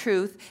kind of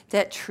truth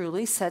that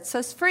truly sets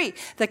us free,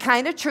 the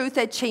kind of truth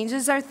that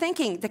changes our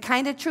thinking, the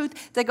kind of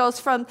truth that goes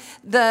from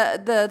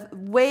the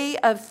way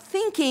of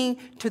thinking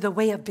to the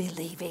way of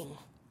believing.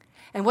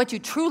 And what you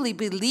truly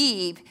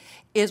believe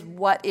is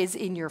what is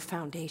in your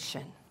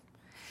foundation.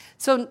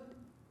 So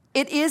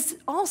it is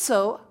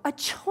also a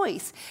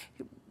choice.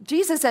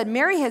 Jesus said,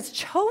 Mary has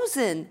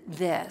chosen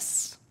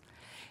this.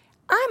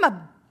 I'm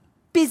a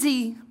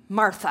busy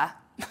Martha,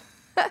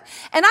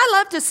 and I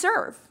love to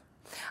serve.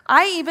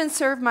 I even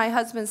serve my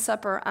husband's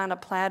supper on a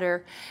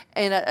platter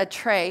and a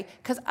tray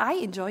because I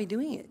enjoy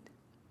doing it.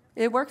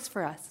 It works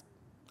for us.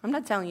 I'm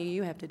not telling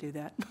you have to do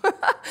that.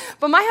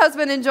 But my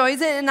husband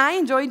enjoys it, and I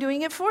enjoy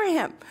doing it for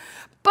him.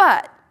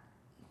 But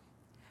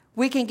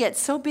we can get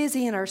so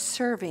busy in our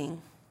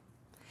serving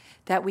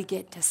that we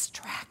get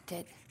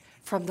distracted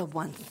from the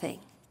one thing.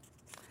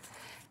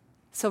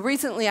 So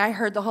recently I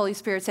heard the Holy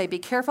Spirit say, be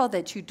careful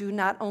that you do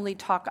not only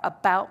talk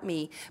about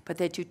me, but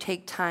that you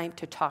take time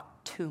to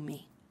talk to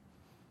me.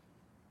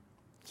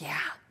 Yeah.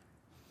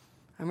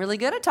 I'm really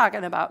good at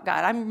talking about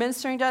God. I'm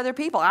ministering to other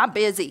people. I'm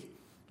busy.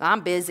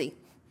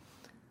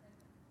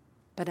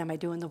 But am I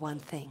doing the one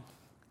thing?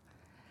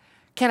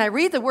 Can I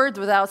read the words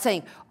without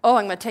saying,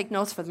 I'm going to take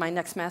notes for my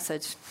next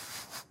message?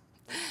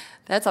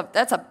 That's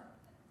a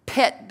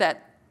pit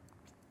that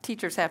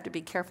teachers have to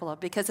be careful of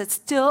because it's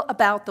still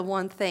about the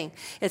one thing.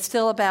 It's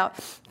still about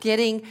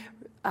getting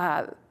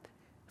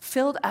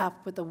filled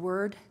up with the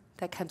word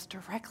that comes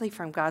directly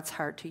from God's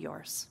heart to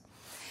yours.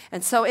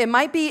 And so it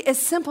might be as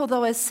simple,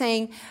 though, as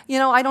saying,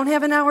 I don't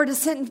have an hour to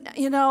sit,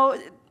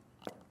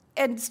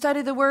 and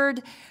study the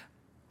word,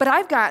 but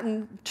I've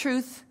gotten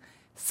truth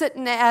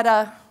sitting at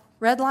a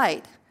red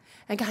light,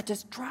 and God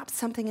just dropped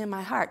something in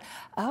my heart.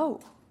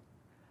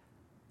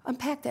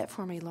 Unpack that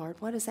for me, Lord.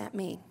 What does that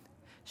mean?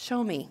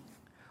 Show me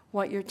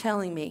what you're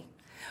telling me.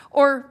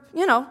 Or,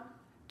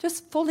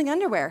 just folding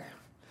underwear.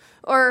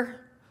 Or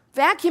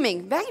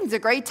vacuuming. Vacuum's a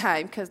great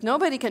time because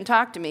nobody can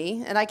talk to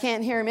me, and I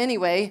can't hear him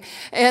anyway,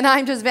 and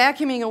I'm just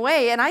vacuuming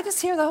away, and I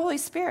just hear the Holy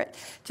Spirit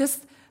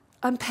just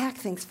unpack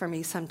things for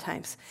me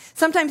sometimes.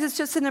 Sometimes it's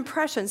just an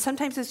impression.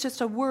 Sometimes it's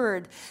just a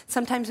word.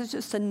 Sometimes it's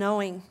just a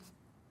knowing.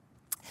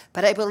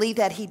 But I believe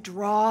that he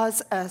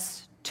draws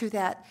us to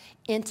that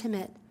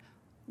intimate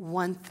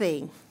one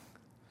thing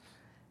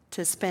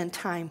to spend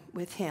time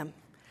with him.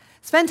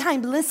 Spend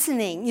time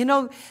listening.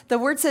 The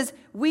word says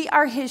we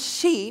are his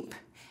sheep,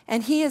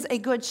 and he is a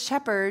good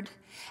shepherd,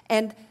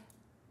 and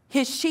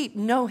his sheep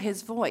know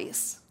his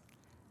voice.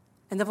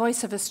 And the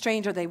voice of a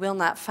stranger they will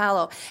not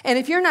follow. And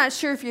if you're not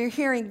sure if you're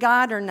hearing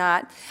God or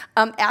not,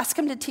 ask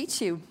him to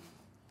teach you.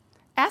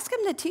 Ask him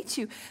to teach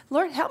you.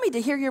 Lord, help me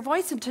to hear your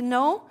voice and to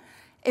know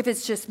if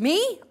it's just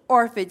me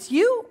or if it's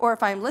you or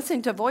if I'm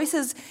listening to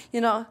voices,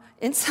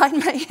 inside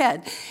my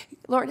head.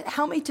 Lord,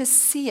 help me to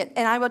see it.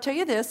 And I will tell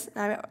you this,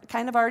 I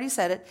kind of already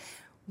said it,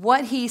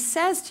 what he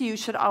says to you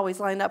should always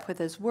line up with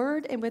his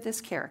word and with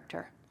his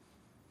character.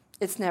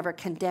 It's never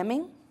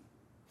condemning.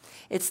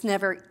 It's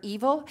never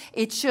evil.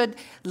 It should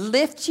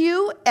lift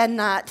you and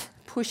not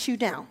push you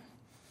down.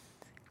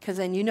 Because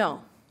then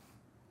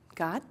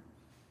God,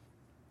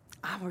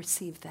 I'll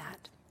receive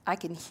that. I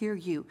can hear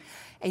you.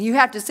 And you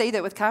have to say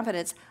that with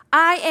confidence.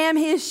 I am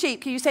his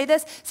sheep. Can you say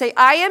this? Say,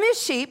 I am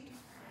his sheep.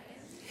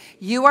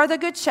 You are the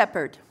good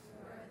shepherd.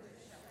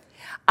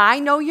 I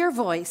know your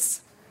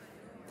voice.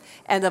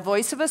 And the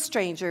voice of a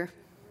stranger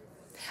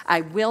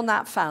I will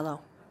not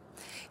follow.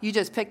 You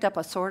just picked up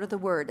a sword of the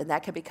word, and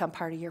that can become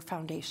part of your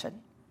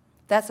foundation.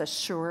 That's a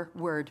sure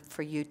word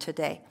for you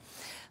today.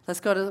 Let's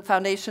go to the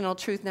foundational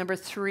truth number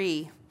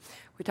 3.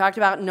 We talked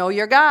about know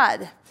your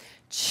God.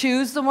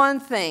 Choose the one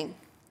thing.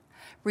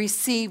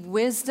 Receive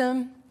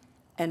wisdom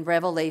and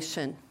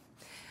revelation.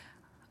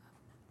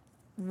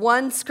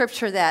 One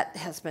scripture that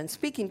has been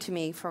speaking to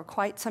me for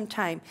quite some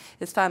time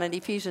is found in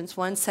Ephesians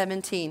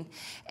 1:17.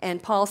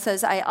 And Paul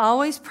says, I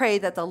always pray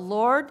that the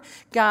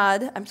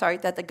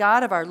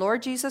God of our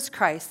Lord Jesus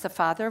Christ, the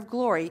Father of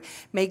glory,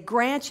 may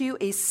grant you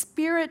a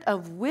spirit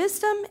of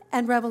wisdom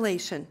and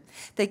revelation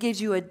that gives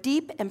you a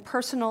deep and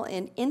personal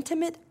and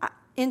intimate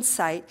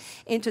insight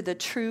into the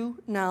true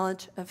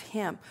knowledge of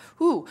him.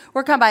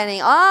 We're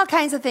combining all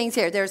kinds of things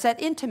here. There's that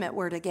intimate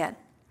word again.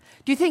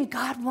 Do you think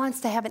God wants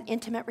to have an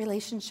intimate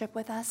relationship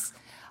with us?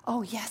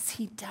 Oh, yes,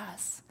 he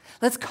does.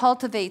 Let's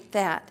cultivate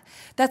that.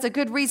 That's a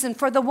good reason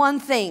for the one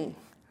thing.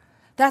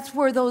 That's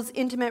where those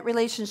intimate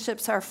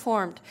relationships are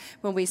formed,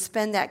 when we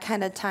spend that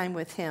kind of time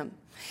with him.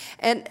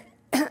 And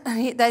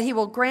that he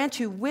will grant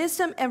you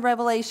wisdom and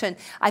revelation.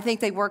 I think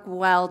they work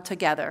well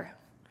together.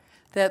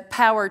 The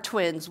power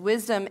twins,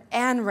 wisdom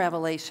and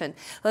revelation.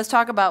 Let's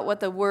talk about what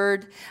the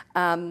word,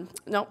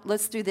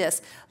 let's do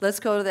this.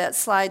 Let's go to that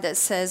slide that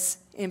says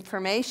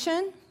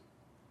information.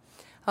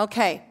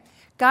 Okay,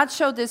 God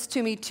showed this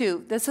to me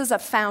too. This is a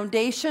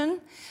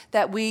foundation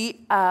that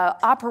we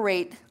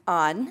operate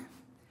on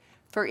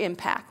for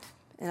impact.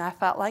 And I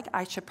felt like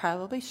I should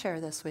probably share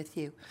this with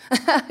you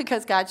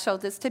because God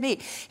showed this to me.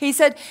 He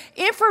said,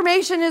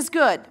 information is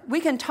good. We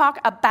can talk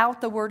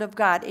about the Word of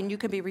God and you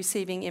can be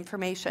receiving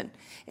information.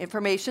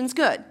 Information's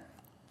good.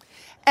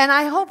 And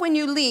I hope when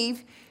you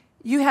leave,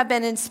 you have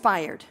been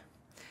inspired.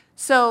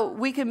 So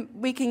we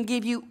can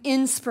give you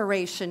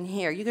inspiration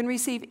here. You can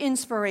receive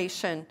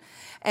inspiration.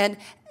 And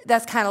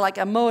that's kind of like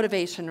a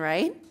motivation,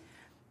 right?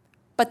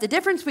 But the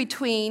difference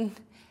between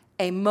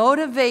a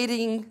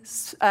motivating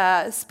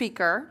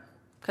speaker,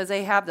 because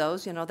they have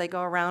those, they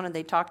go around and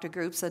they talk to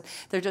groups and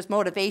they're just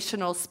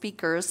motivational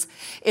speakers,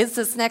 is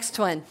this next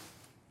one.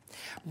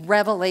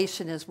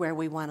 Revelation is where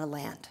we want to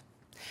land.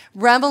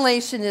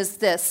 Revelation is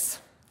this.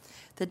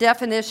 The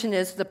definition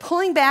is the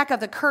pulling back of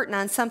the curtain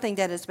on something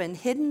that has been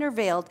hidden or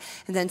veiled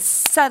and then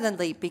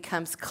suddenly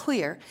becomes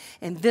clear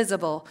and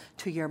visible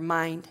to your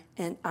mind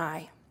and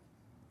eye.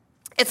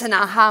 It's an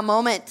aha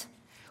moment.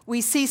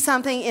 We see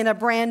something in a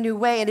brand new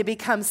way, and it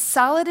becomes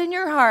solid in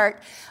your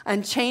heart,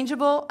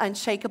 unchangeable,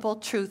 unshakable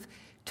truth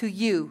to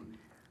you.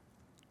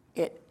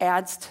 It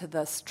adds to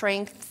the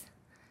strength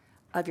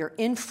of your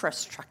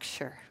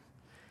infrastructure,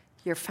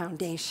 your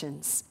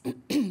foundations.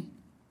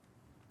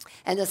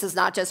 And this is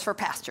not just for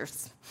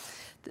pastors.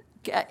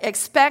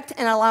 Expect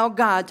and allow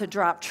God to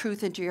drop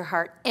truth into your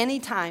heart any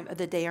time of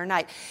the day or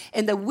night.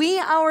 In the wee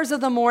hours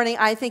of the morning,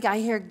 I think I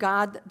hear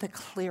God the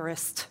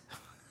clearest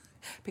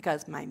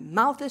because my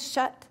mouth is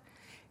shut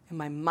and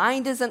my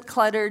mind isn't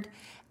cluttered,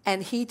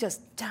 and he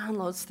just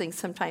downloads things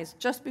sometimes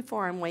just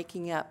before I'm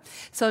waking up.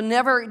 So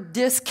never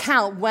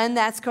discount when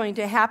that's going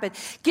to happen.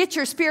 Get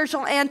your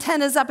spiritual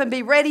antennas up and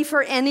be ready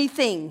for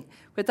anything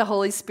with the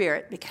Holy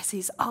Spirit because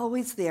he's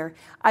always there.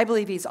 I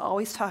believe he's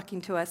always talking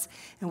to us,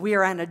 and we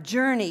are on a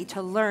journey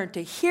to learn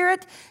to hear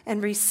it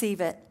and receive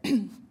it.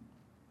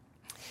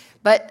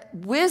 But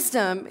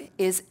wisdom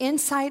is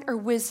insight or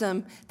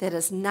wisdom that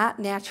is not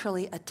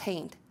naturally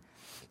attained.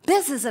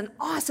 This is an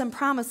awesome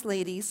promise,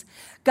 ladies.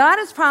 God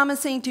is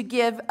promising to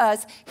give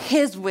us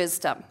his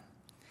wisdom.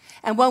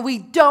 And when we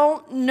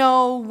don't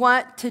know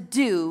what to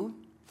do,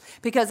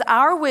 because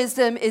our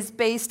wisdom is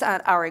based on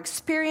our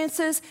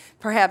experiences,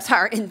 perhaps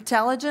our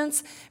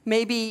intelligence,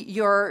 maybe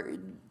your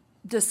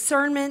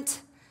discernment,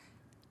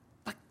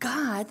 but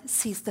God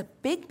sees the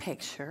big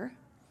picture.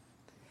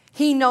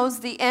 He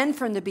knows the end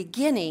from the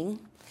beginning,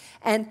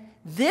 and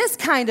this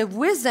kind of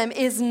wisdom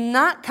is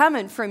not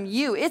coming from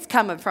you. It's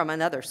coming from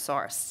another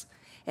source,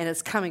 and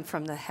it's coming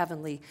from the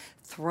heavenly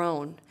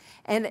throne.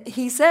 And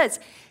he says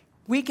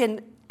we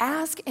can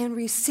ask and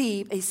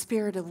receive a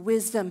spirit of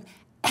wisdom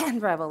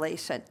and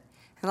revelation.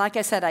 And like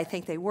I said, I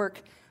think they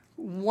work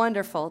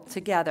wonderful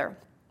together.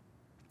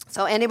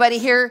 So anybody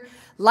here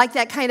like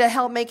that kind of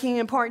help making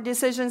important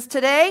decisions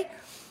today?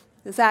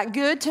 Is that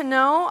good to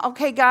know?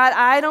 Okay, God,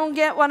 I don't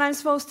get what I'm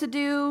supposed to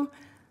do,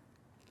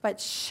 but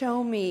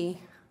show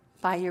me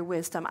by your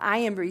wisdom. I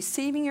am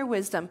receiving your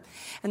wisdom.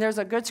 And there's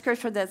a good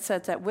scripture that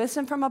says that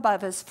wisdom from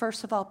above is,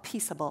 first of all,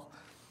 peaceable.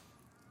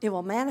 It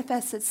will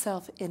manifest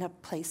itself in a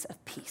place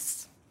of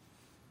peace.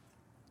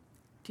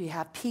 Do you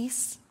have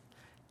peace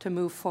to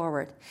move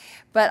forward?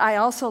 But I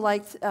also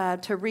like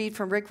to read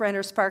from Rick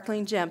Renner's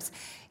Sparkling Gems.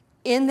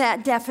 In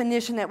that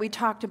definition that we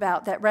talked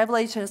about, that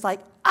revelation is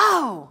like,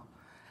 oh,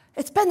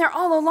 It's been there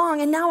all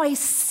along, and now I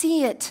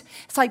see it.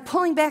 It's like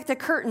pulling back the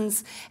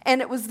curtains, and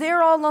it was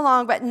there all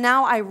along, but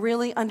now I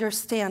really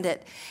understand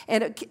it.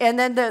 And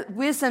then the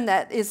wisdom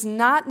that is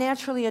not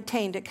naturally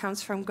attained, it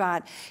comes from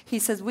God. He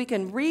says we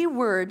can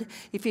reword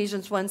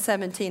Ephesians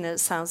 1:17, and it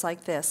sounds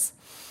like this: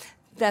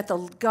 that the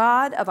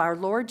God of our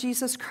Lord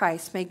Jesus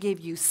Christ may give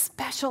you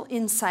special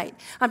insight.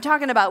 I'm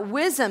talking about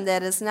wisdom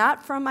that is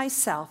not from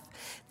myself.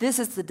 This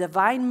is the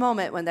divine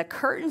moment when the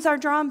curtains are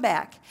drawn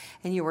back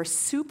and you are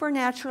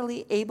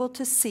supernaturally able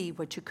to see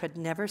what you could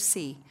never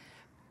see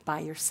by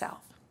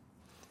yourself.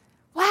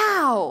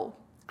 Wow!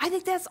 I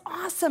think that's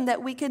awesome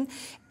that we can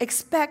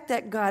expect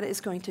that God is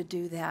going to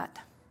do that.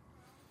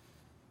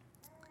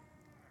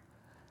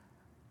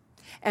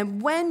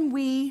 And when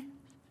we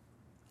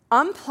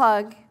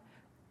unplug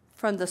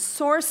from the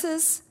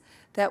sources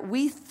that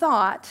we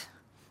thought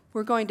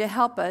were going to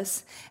help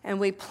us, and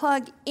we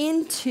plug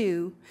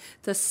into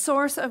the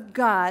source of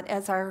God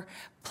as our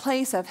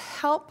place of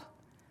help,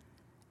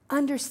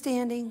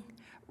 understanding,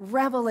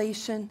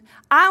 revelation.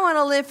 I want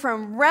to live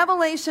from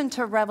revelation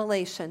to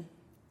revelation.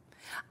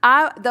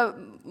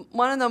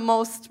 One of the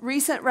most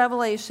recent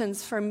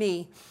revelations for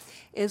me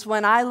is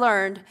when I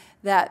learned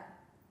that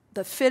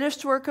the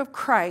finished work of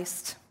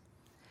Christ,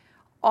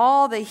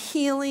 all the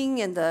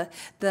healing and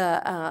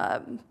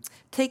the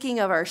taking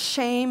of our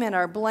shame and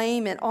our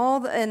blame and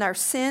and our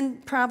sin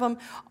problem,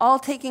 all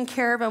taken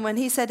care of. And when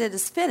he said it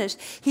is finished,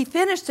 he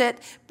finished it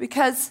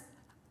because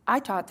I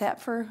taught that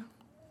for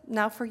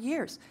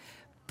years.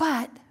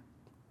 But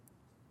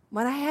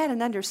when I had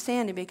an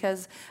understanding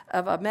because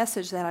of a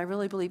message that I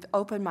really believe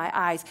opened my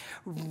eyes,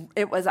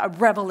 it was a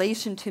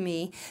revelation to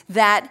me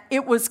that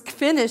it was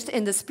finished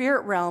in the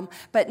spirit realm,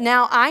 but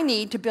now I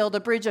need to build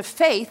a bridge of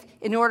faith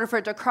in order for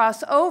it to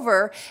cross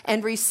over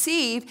and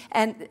receive,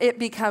 and it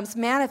becomes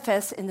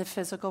manifest in the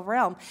physical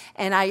realm.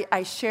 And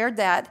I shared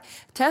that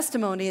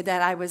testimony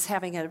that I was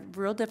having a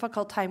real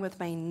difficult time with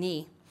my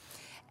knee.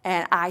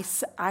 And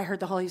I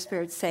heard the Holy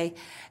Spirit say,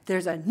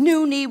 there's a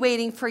new knee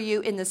waiting for you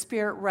in the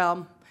spirit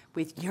realm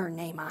with your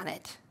name on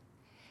it.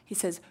 He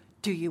says,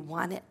 do you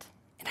want it?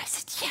 And I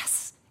said,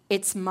 yes,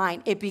 it's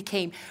mine. It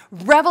became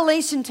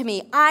revelation to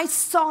me. I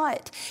saw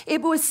it.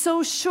 It was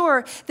so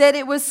sure that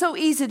it was so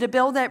easy to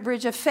build that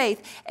bridge of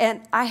faith.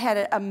 And I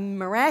had a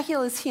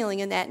miraculous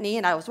healing in that knee.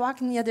 And I was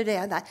walking the other day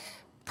and I thought,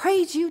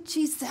 praise you,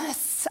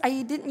 Jesus.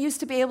 I didn't used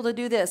to be able to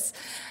do this.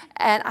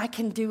 And I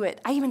can do it.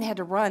 I even had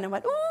to run. I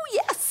went, oh,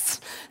 yes.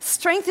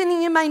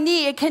 Strengthening in my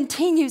knee. It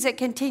continues. It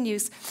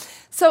continues.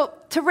 So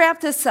to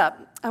wrap this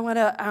up, I want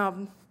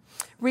to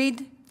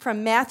read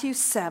from Matthew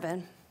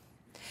 7.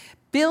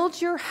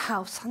 Build your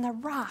house on the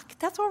rock.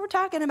 That's what we're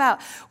talking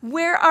about.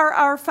 Where are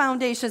our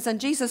foundations? And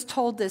Jesus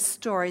told this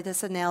story,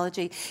 this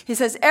analogy. He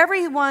says,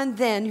 everyone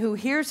then who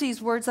hears these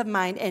words of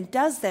mine and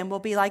does them will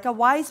be like a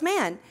wise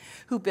man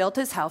who built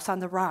his house on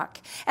the rock.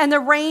 And the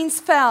rains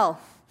fell,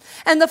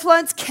 and the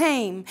floods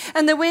came,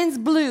 and the winds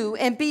blew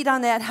and beat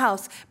on that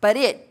house, but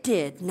it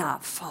did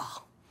not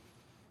fall.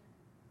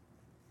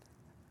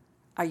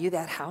 Are you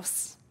that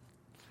house?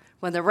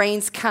 When the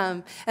rains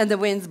come and the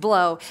winds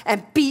blow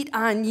and beat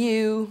on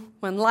you,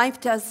 when life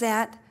does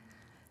that,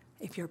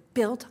 if you're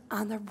built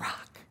on the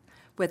rock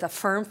with a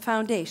firm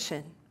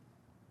foundation,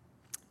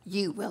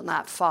 you will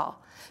not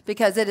fall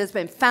because it has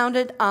been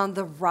founded on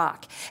the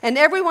rock. And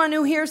everyone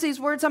who hears these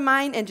words of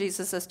mine, and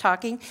Jesus is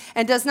talking,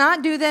 and does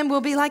not do them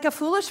will be like a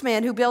foolish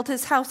man who built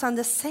his house on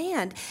the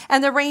sand.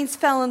 And the rains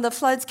fell and the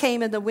floods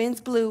came and the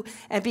winds blew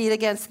and beat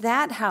against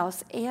that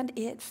house, and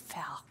it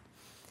fell.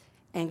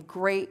 And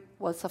great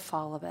was the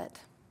fall of it.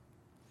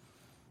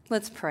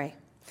 Let's pray.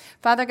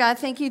 Father God,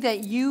 thank you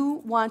that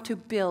you want to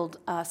build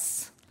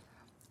us,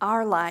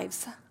 our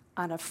lives,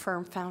 on a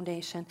firm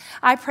foundation.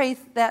 I pray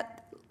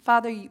that,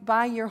 Father,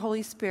 by your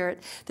Holy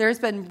Spirit, there has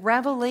been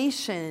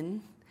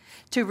revelation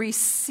to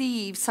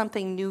receive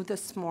something new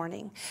this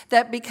morning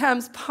that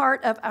becomes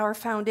part of our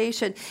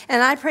foundation.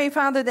 And I pray,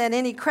 Father, that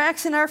any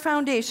cracks in our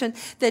foundation,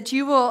 that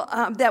you will,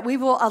 that we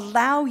will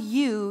allow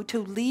you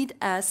to lead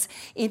us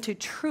into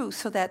truth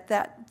so that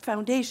that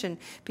foundation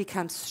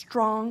becomes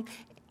strong,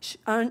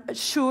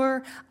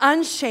 sure,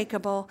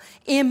 unshakable,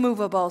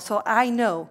 immovable. So I know